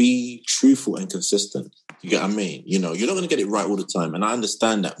 be truthful and consistent. You get what I mean? You know, you're not going to get it right all the time. And I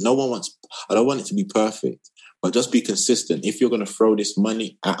understand that. I don't want it to be perfect, but just be consistent. If you're going to throw this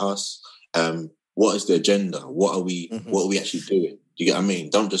money at us What is the agenda? What are we actually doing? Do you get what I mean?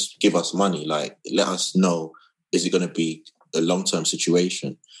 Don't just give us money. Like, let us know, is it going to be a long-term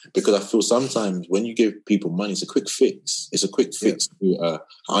situation? Because I feel sometimes when you give people money, it's a quick fix. It's a quick fix to an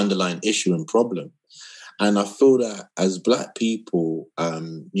underlying issue and problem. And I feel that as Black people,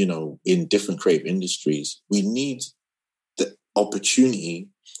 you know, in different creative industries, we need the opportunity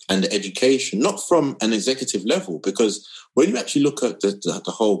and the education, not from an executive level, because when you actually look at the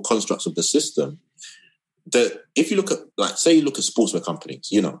whole constructs of the system, if you look at, like, say you look at sportswear companies,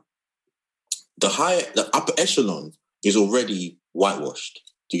 you know, the upper echelon is already whitewashed.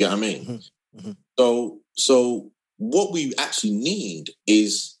 Do you get what I mean? Mm-hmm. Mm-hmm. So what we actually need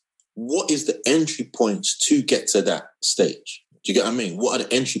is, what is the entry points to get to that stage? Do you get what I mean? What are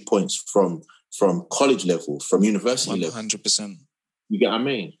the entry points from college level, from university 100%. Level? 100%. You get what I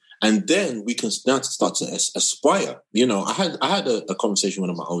mean? And then we can start to aspire. You know, I had a conversation with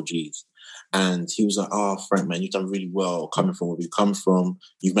one of my OGs, and he was like, "Oh, Frank, man, you've done really well coming from where we come from.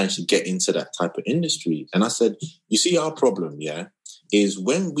 You've managed to get into that type of industry." And I said, "You see, our problem, is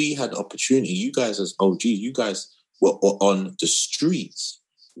when we had the opportunity, you guys as OGs, you guys were on the streets.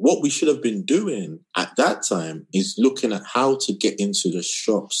 What we should have been doing at that time is looking at how to get into the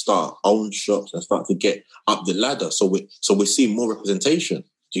shop, start own shops, and start to get up the ladder. So we're seeing more representation.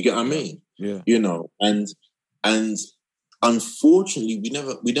 Do you get what I mean? Yeah. You know, and unfortunately, we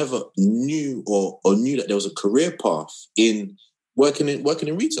never knew or knew that there was a career path in working in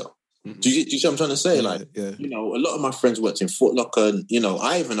retail. Mm-hmm. Do you see what I'm trying to say? You know, a lot of my friends worked in Foot Locker, and, you know,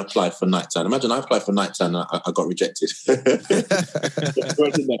 I even applied for Nighttime. Imagine I applied for Nighttime and I got rejected. Imagine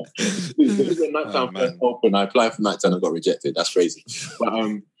that. When Nighttime first opened, I applied for Nighttime and got rejected. That's crazy.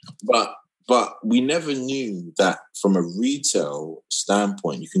 But we never knew that from a retail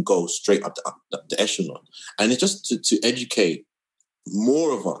standpoint, you can go straight up the echelon. And it's just to educate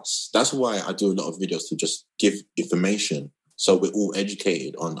more of us. That's why I do a lot of videos, to just give information, so we're all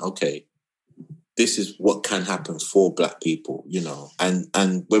educated on, okay, this is what can happen for Black people, you know.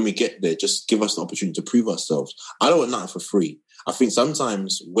 And when we get there, just give us the opportunity to prove ourselves. I don't want nothing for free. I think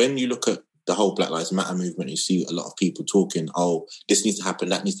sometimes when you look at the whole Black Lives Matter movement, you see a lot of people talking, oh, this needs to happen,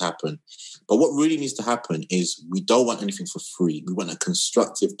 that needs to happen. But what really needs to happen is, we don't want anything for free. We want a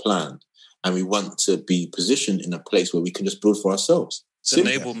constructive plan, and we want to be positioned in a place where we can just build for ourselves. It's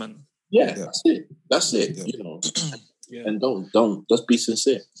enablement. Yeah, that's it. Yeah. You know. Yeah. And don't just be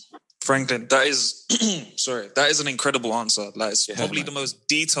sincere. Franklin, that is that is an incredible answer. Like, it's probably the most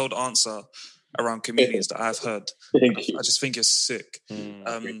detailed answer around communities that I've heard. Thank you. I just think it's sick.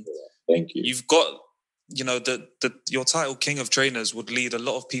 Thank you. You've got, you know, your title King of Trainers would lead a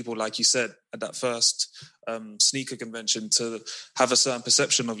lot of people, like you said, at that first sneaker convention, to have a certain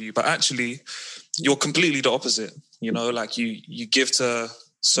perception of you. But actually, you're completely the opposite. You know, like you give to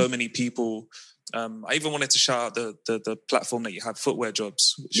so many people. I even wanted to shout out the platform that you have, Footwear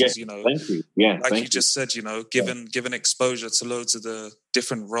Jobs, which is, you know, thank you. Yeah, like you just said, you know, given exposure to loads of the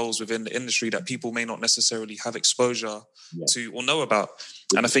different roles within the industry that people may not necessarily have exposure to or know about.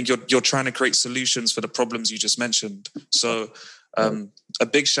 And I think you're trying to create solutions for the problems you just mentioned. So a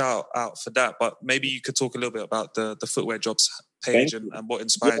big shout out for that. But maybe you could talk a little bit about the Footwear Jobs page and what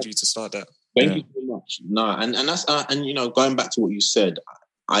inspired you to start that. Thank you so much. No, and that's and you know, going back to what you said,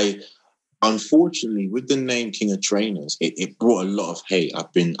 unfortunately, with the name King of Trainers, it brought a lot of hate.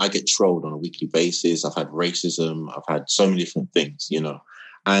 I get trolled on a weekly basis. I've had racism. I've had so many different things, you know.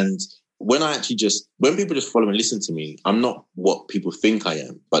 And when people just follow and listen to me, I'm not what people think I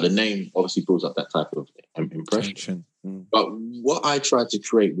am. But the name obviously builds up that type of impression. But what I try to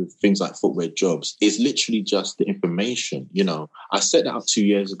create with things like Footwear Jobs is literally just the information. You know, I set that up 2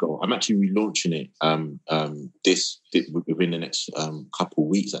 years ago. I'm actually relaunching it within the next couple of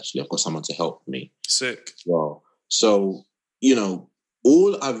weeks. Actually, I've got someone to help me. Sick. Well, so you know,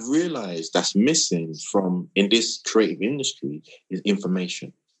 all I've realized that's missing in this creative industry is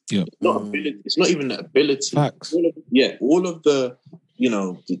information. Yeah, it's not even the ability. Facts. All of the, you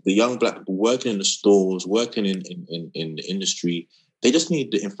know, the young Black people working in the stores, working in the industry, they just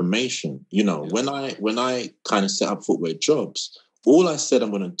need the information. You know, when I kind of set up Footwear Jobs, all I said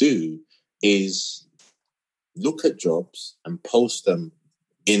I'm going to do is look at jobs and post them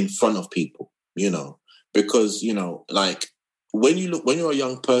in front of people, you know, because, you know, like, when you're a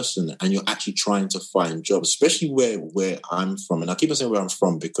young person and you're actually trying to find jobs, especially where I'm from, and I keep on saying where I'm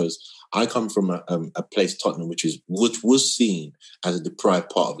from because I come from a place, Tottenham, which was seen as a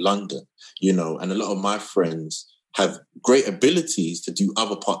deprived part of London, you know, and a lot of my friends have great abilities to do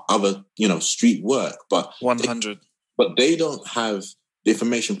other you know, street work, but 100. But they don't have the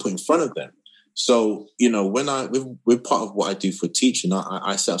information put in front of them. So, you know, with part of what I do for teaching,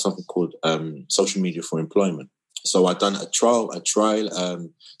 I set up something called social media for employment. So I've done a trial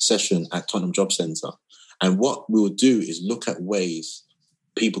session at Tottenham Job Centre. And what we will do is look at ways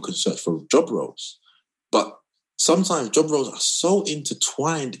people can search for job roles. But sometimes job roles are so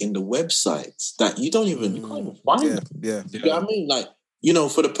intertwined in the websites that you can't even find them. Yeah. You know what I mean? Like, you know,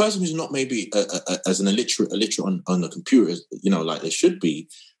 for the person who's not maybe as an illiterate on the computer, you know, like they should be,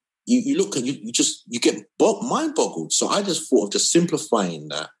 you look and you get mind boggled. So I just thought of just simplifying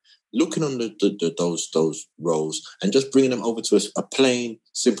that, looking on those roles and just bringing them over to a plain,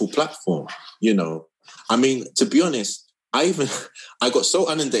 simple platform. You know, I mean, to be honest, I got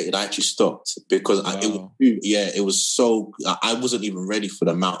so inundated, I actually stopped because it was so, I wasn't even ready for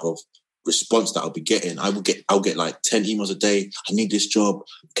the amount of response that I'll be getting. I'll get like 10 emails a day. I need this job.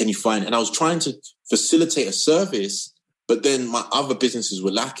 Can you find? And I was trying to facilitate a service, but then my other businesses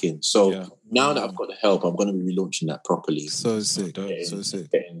were lacking. So now that I've got the help, I'm going to be relaunching that properly. So sick.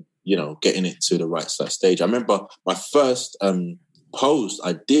 Getting it to the right stage. I remember my first post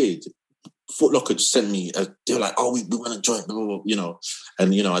I did, Foot Locker sent me, they were like, oh, we want to join, blah, blah, blah, you know.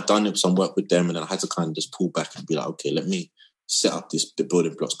 And, you know, I'd done some work with them and then I had to kind of just pull back and be like, okay, let me set up the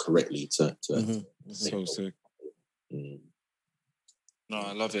building blocks correctly to so sick. No,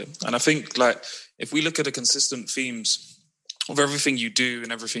 I love it. And I think, like, if we look at the consistent themes of everything you do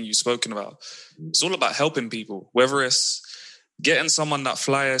and everything you've spoken about, it's all about helping people, whether it's getting someone that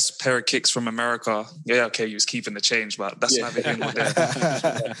flyest pair of kicks from America. Yeah, okay, you was keeping the change, but that's neither here nor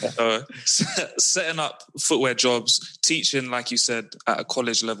there. Setting up footwear jobs, teaching, like you said, at a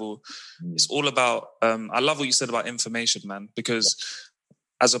college level. It's all about, I love what you said about information, man, because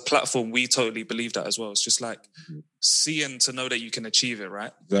as a platform, we totally believe that as well. It's just like seeing to know that you can achieve it,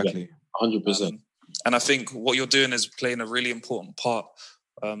 right? Exactly. 100%. And I think what you're doing is playing a really important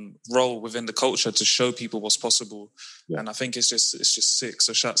role within the culture to show people what's possible. And I think it's just sick.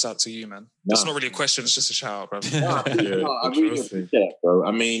 So shouts out to you, man. That's not really a question, it's just a shout out, bro. I really appreciate that, bro.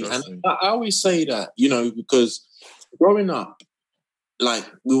 I mean, and I always say that, you know, because growing up, like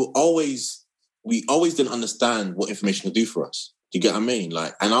we always didn't understand what information could do for us. Do you get what I mean?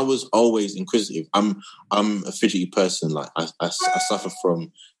 Like, and I was always inquisitive. I'm a fidgety person. Like I suffer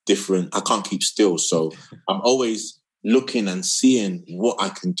from different, I can't keep still. So I'm always looking and seeing what I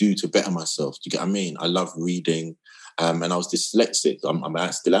can do to better myself. Do you get what I mean? I love reading, and I was dyslexic.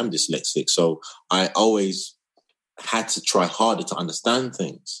 I still am dyslexic. So I always had to try harder to understand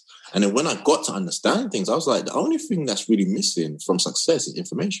things. And then when I got to understand things, I was like, the only thing that's really missing from success is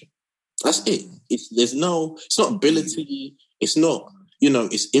information. That's it. It's not ability. It's not, you know,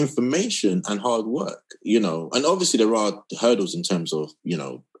 it's information and hard work, you know. And obviously there are hurdles in terms of, you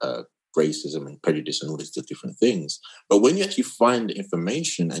know, racism and prejudice and all these different things. But when you actually find the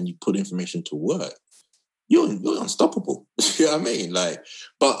information and you put information to work, you're unstoppable. You know what I mean? Like,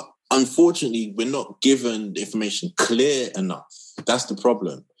 but unfortunately, we're not given the information clear enough. That's the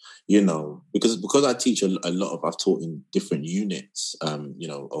problem, you know, because I teach a lot of, I've taught in different units, you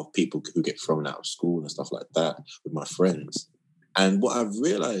know, of people who get thrown out of school and stuff like that with my friends. And what I've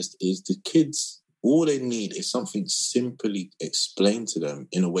realized is the kids, all they need is something simply explained to them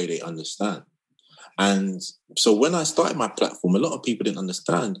in a way they understand. And so when I started my platform, a lot of people didn't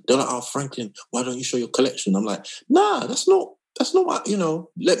understand. They're like, oh, Franklin, why don't you show your collection? I'm like, nah, that's not what, you know,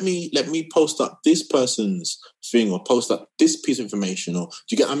 let me post up this person's thing or post up this piece of information. Or do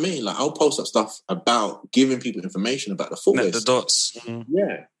you get what I mean? Like, I'll post up stuff about giving people information about the footwear. Net the dots.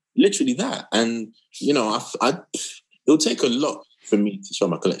 Yeah, literally that. And, you know, it'll take a lot for me to show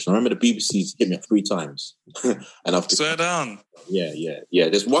my collection. I remember the BBC's hit me up 3 times. And I've swear down. Yeah.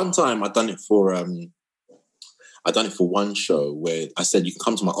 There's one time I've done it for one show where I said, you can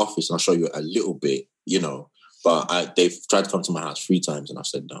come to my office and I'll show you a little bit, you know. But they've tried to come to my house 3 times and I've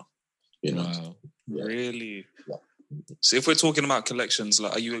said no. You know. Wow. Yeah. Really? Yeah. So if we're talking about collections,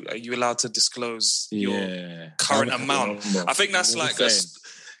 like, are you allowed to disclose your current amount? I think that's like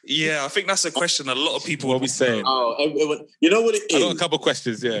I think that's a question a lot of people will be saying. Oh, everyone, you know what it is? I got a couple of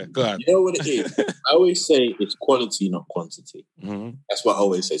questions, yeah. Go ahead. You know what it is? I always say it's quality, not quantity. Mm-hmm. That's what I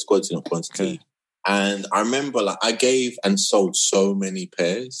always say, it's quality, not quantity. Okay. And I remember, like, I gave and sold so many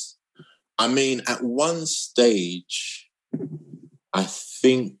pairs. I mean, at one stage, I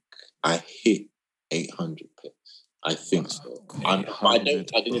think I hit 800 pairs. I think so. I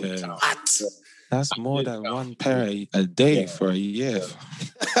didn't count. What? That's more than one pair a day for a year.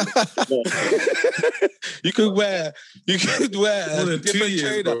 You could wear more than 2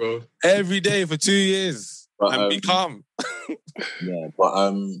 years, bro. Every day for 2 years and be calm. Yeah,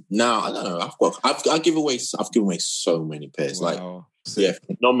 but now I don't know. I've given away so many pairs. Wow. Like, Yeah,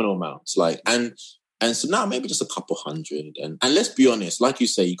 phenomenal amounts. Like, and so now maybe just a couple hundred. And let's be honest, like you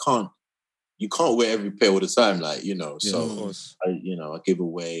say, you can't wear every pair all the time, like, you know. Yeah, so of course. I give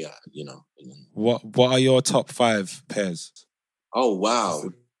away, you know. What are your top 5 pairs? Oh wow,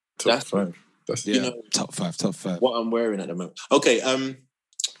 top 5. That's top 5. What I'm wearing at the moment. Okay,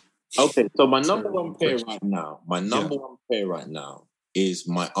 so my number one pair right now is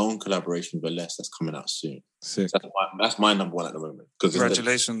my own collaboration with Les that's coming out soon. Sick. That's my number one at the moment.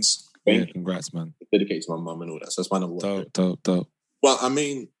 Congratulations. Yeah, congrats, man. It's dedicated to my mum and all that. So that's my number one. Dope. Well, I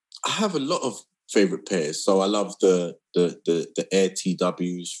mean, I have a lot of favorite pairs. So I love the Air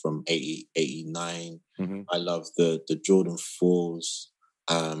TWs from 89. Mm-hmm. I love the Jordan 4s.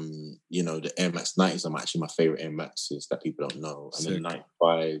 You know, the Air Max 90s are actually my favorite Air Maxes that people don't know. And Sick. the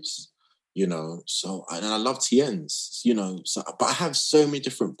 95s, you know. So, and I love TNs, you know. So, but I have so many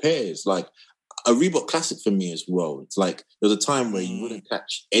different pairs. Like, a Reebok Classic for me as well. It's like there was a time where you wouldn't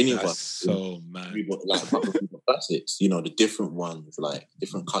catch any of us. So mad. Reebok, like Reebok Classics, you know, the different ones, like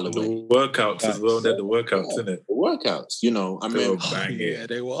different colorways. The workouts as well. They're the workouts, isn't it? The workouts, you know. I mean, yeah,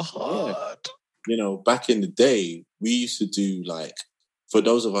 they were hard. You know, back in the day, we used to do like, for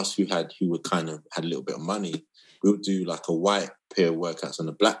those of us who were kind of had a little bit of money, we would do like a white pair of workouts and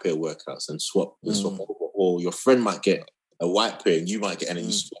a black pair of workouts and swap over. Or your friend might get a white pair and you might get, and then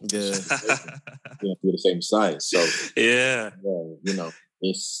you swap. You're the same size. So yeah, you know,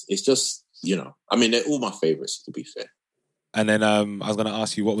 it's just, you know, I mean, they're all my favorites, to be fair. And then I was going to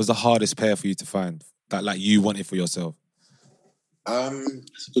ask you, what was the hardest pair for you to find that like you wanted for yourself?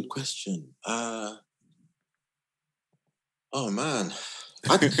 That's a good question. Oh man,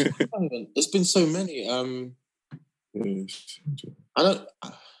 there's been so many. I don't.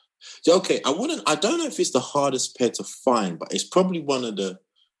 Okay, I don't know if it's the hardest pair to find, but it's probably one of the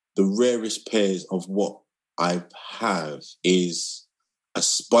rarest pairs of what I have is a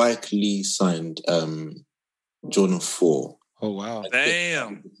Spike Lee signed Jordan 4. Oh wow!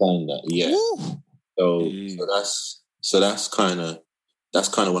 Damn. Signed that, yeah. So that's kind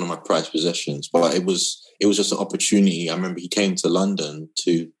of one of my prized possessions. But it was just an opportunity. I remember he came to London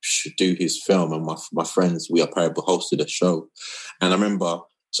to do his film, and my friends, We Are Parable, hosted a show, and I remember.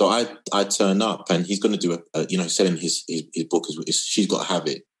 So I turn up, and he's going to do selling his book. She's Got to Have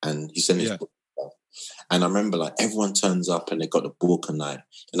It, and he's selling his book. And I remember, like, everyone turns up, and they got the book and like,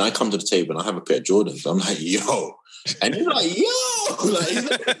 and I come to the table, and I have a pair of Jordans. I'm like, yo, and he's like, yo, like, he's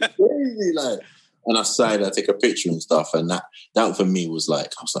like, crazy, like. And I signed, I take a picture and stuff, and that for me was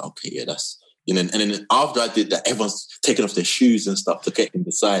like, I was like, okay, yeah, that's, you know. And then after I did that, everyone's taking off their shoes and stuff to get him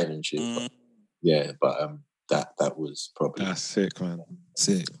to sign and shit. But, yeah, but that was probably that's sick, man.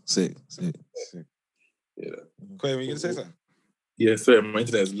 Sick. Yeah. Quay, were you gonna say something? Yeah, sorry, my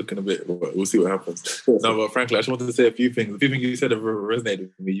internet is looking a bit. We'll see what happens. No, but frankly, I just wanted to say a few things. A few things you said have resonated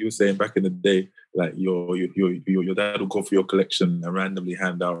with me. You were saying back in the day, like your dad would go for your collection and randomly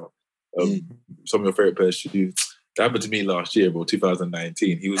hand out some of your favorite pairs of shoes. That happened to me last year, bro,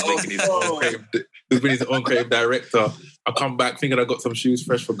 2019. He was making his own creative director. I come back thinking I got some shoes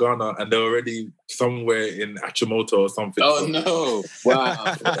fresh for Ghana, and they're already somewhere in Achimoto or something. Oh no! Wow!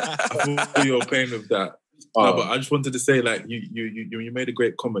 I feel your pain with that. No, but I just wanted to say, like, you made a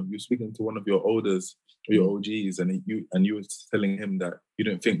great comment. You were speaking to one of your elders, your OGs, and you were telling him that you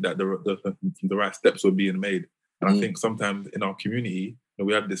didn't think that the right steps were being made. And I think sometimes in our community,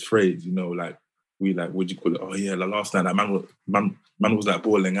 we have this phrase, you know, like, what do you call it? Oh yeah, the last night that man was like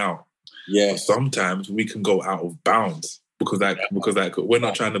balling out. Yeah. But sometimes we can go out of bounds because we're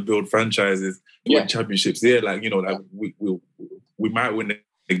not trying to build franchises, win championships. Yeah, like, you know, like we might win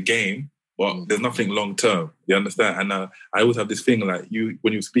the game, but there's nothing long term. You understand? And I always have this thing, like,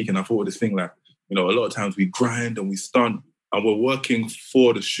 when you were speaking, I thought this thing, like, you know, a lot of times we grind and we stunt and we're working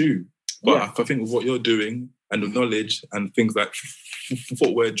for the shoe. But I think with what you're doing and the knowledge and things like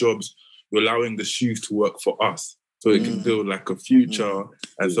footwear jobs, you're allowing the shoes to work for us, so it can build like a future.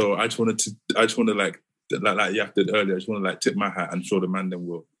 And so I just want to like Yaf did earlier. I just want to like tip my hat and show the man them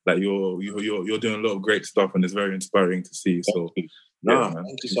will. Like you're doing a lot of great stuff, and it's very inspiring to see. So man,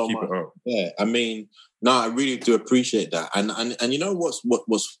 thank you so much. Yeah, I mean, I really do appreciate that. And you know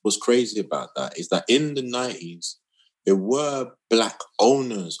what's crazy about that is that in the 90s, there were black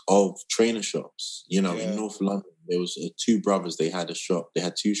owners of trainer shops. You know, in North London, there was two brothers. They had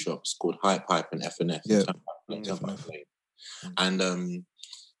two shops called Hype and FNF. And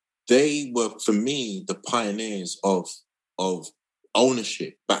they were, for me, the pioneers of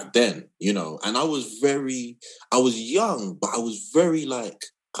ownership back then. You know, and I was young, but I was very like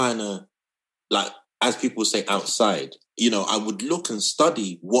kind of like, as people say, outside. I would look and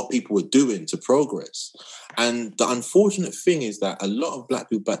study what people were doing to progress. And the unfortunate thing is that a lot of black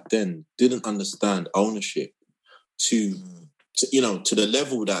people back then didn't understand ownership to the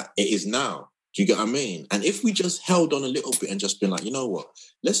level that it is now. Do you get what I mean? And if we just held on a little bit and just been like, you know what,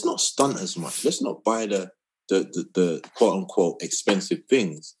 let's not stunt as much. Let's not buy the quote unquote expensive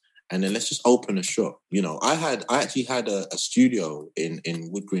things. And then let's just open a shop. I actually had a studio in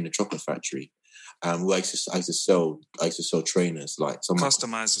Wood Green, the chocolate factory, where I used to sell trainers, like some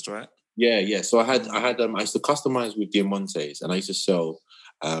customized, right? Yeah. So I used to customize with Diamantes, and I used to sell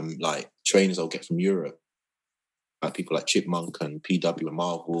like trainers I'll get from Europe, like people like Chipmunk and PW and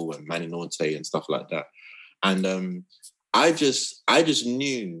Marvel and Manny Norte and stuff like that. And I just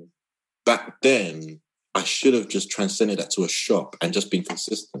knew back then I should have just transcended that to a shop and just been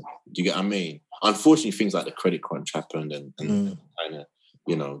consistent. Do you get what I mean? Unfortunately, things like the credit crunch happened and kind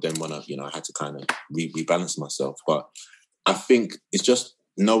of, then when I had to kind of rebalance myself. But I think it's just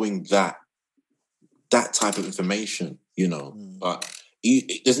knowing that type of information, but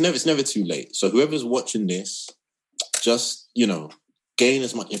it's never too late. So whoever's watching this, just, gain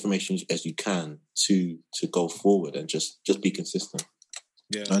as much information as you can to go forward and just be consistent.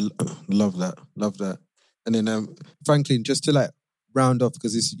 Yeah. I love that. And then Franklin, just to like round off,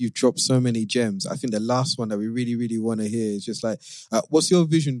 because you've dropped so many gems, I think the last one that we really, really want to hear is just like, what's your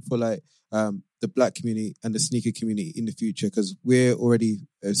vision for like the black community and the sneaker community in the future? Because we're already,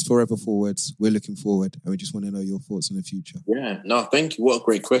 as Forever Forwards, we're looking forward, and we just want to know your thoughts on the future. Yeah, no, thank you. What a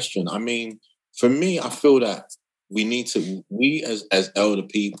great question. I mean, for me, I feel that we as elder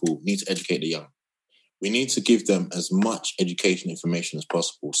people need to educate the young. We need to give them as much education information as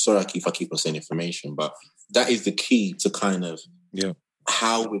possible. Sorry if I keep on saying information, but that is the key to kind of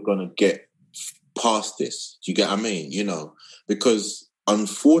how we're going to get past this. Do you get what I mean? Because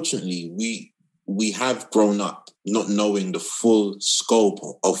unfortunately, we have grown up not knowing the full scope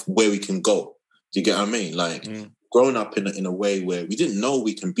of where we can go. Do you get what I mean? Like, grown up in a way where we didn't know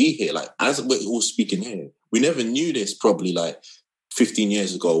we can be here. Like, as we're all speaking here, we never knew this probably like 15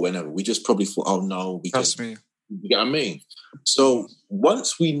 years ago or whenever. We just probably thought, oh no, trust me. You get what I mean? So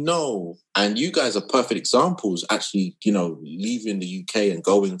once we know, and you guys are perfect examples, actually, leaving the UK and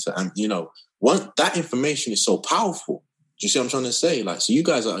going to, that information is so powerful. Do you see what I'm trying to say? Like, so you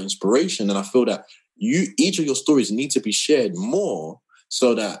guys are an inspiration, and I feel that each of your stories need to be shared more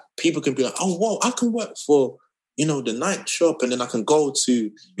so that people can be like, oh, whoa, I can work for, the night shop, and then I can go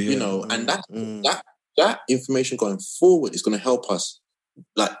to, and that information going forward is going to help us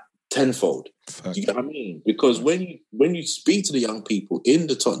like tenfold. Do you get what I mean? Because when you speak to the young people in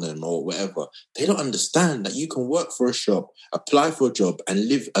the Tottenham or wherever, they don't understand that you can work for a shop, apply for a job, and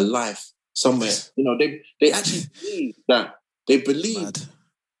live a life somewhere. They actually believe that. They believe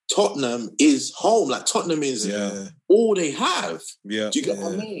Tottenham is home. Like, Tottenham is all they have. Yeah. Do you get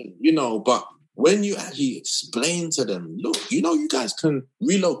what I mean? But when you actually explain to them, look, you guys can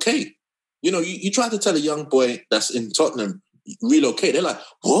relocate. You try to tell a young boy that's in Tottenham, relocate. They're like,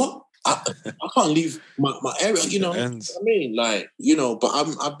 what? I can't leave my area. You know what I mean? Like,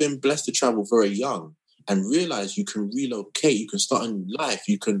 but I've been blessed to travel very young and realize you can relocate, you can start a new life,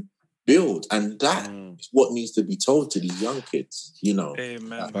 you can build. And that is what needs to be told to these young kids,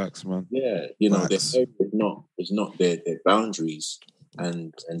 Amen. Facts, man. Yeah, it's not their boundaries,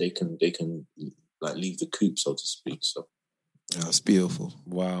 and they can like leave the coop, so to speak. So that's beautiful.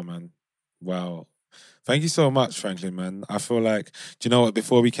 Wow, man. Wow. Thank you so much, Franklin, man. I feel like, do you know what?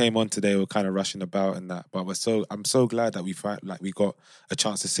 Before we came on today, we were kind of rushing about and that, but I'm so glad that we got a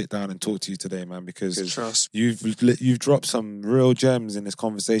chance to sit down and talk to you today, man, because you've dropped some real gems in this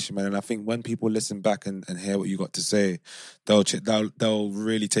conversation, man. And I think when people listen back and hear what you got to say, they'll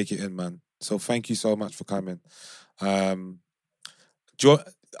really take it in, man. So thank you so much for coming. I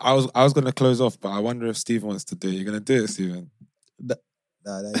was going to close off, but I wonder if Stephen wants to do it. You're going to do it, Stephen?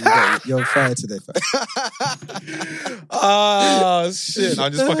 No, you're on fire today. Oh, shit.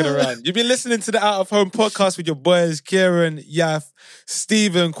 I'm just fucking around. You've been listening to the Out of Home podcast with your boys, Kieran, Yaf,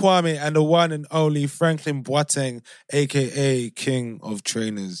 Stephen, Kwame, and the one and only Franklin Boateng, a.k.a. King of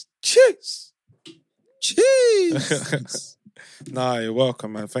Trainers. Cheers! Cheers! Nah, you're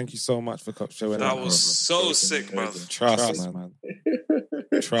welcome, man. Thank you so much for showing up. That was so sick, brother. Trust, man.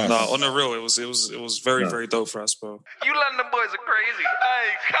 Trust. Nah, on the real, it was very, very dope for us, bro. You London boys are crazy. Hey,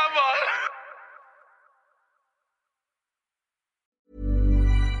 come on.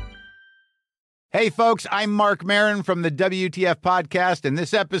 Hey, folks, I'm Mark Maron from the WTF Podcast, and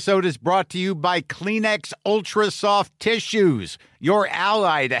this episode is brought to you by Kleenex Ultra Soft Tissues, your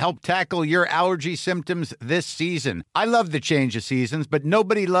ally to help tackle your allergy symptoms this season. I love the change of seasons, but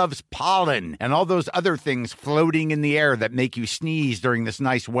nobody loves pollen and all those other things floating in the air that make you sneeze during this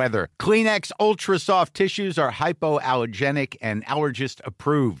nice weather. Kleenex Ultra Soft Tissues are hypoallergenic and allergist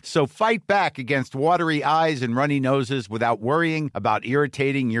approved. So fight back against watery eyes and runny noses without worrying about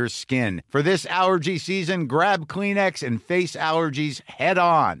irritating your skin. For this allergy season, grab Kleenex and face allergies head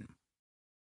on.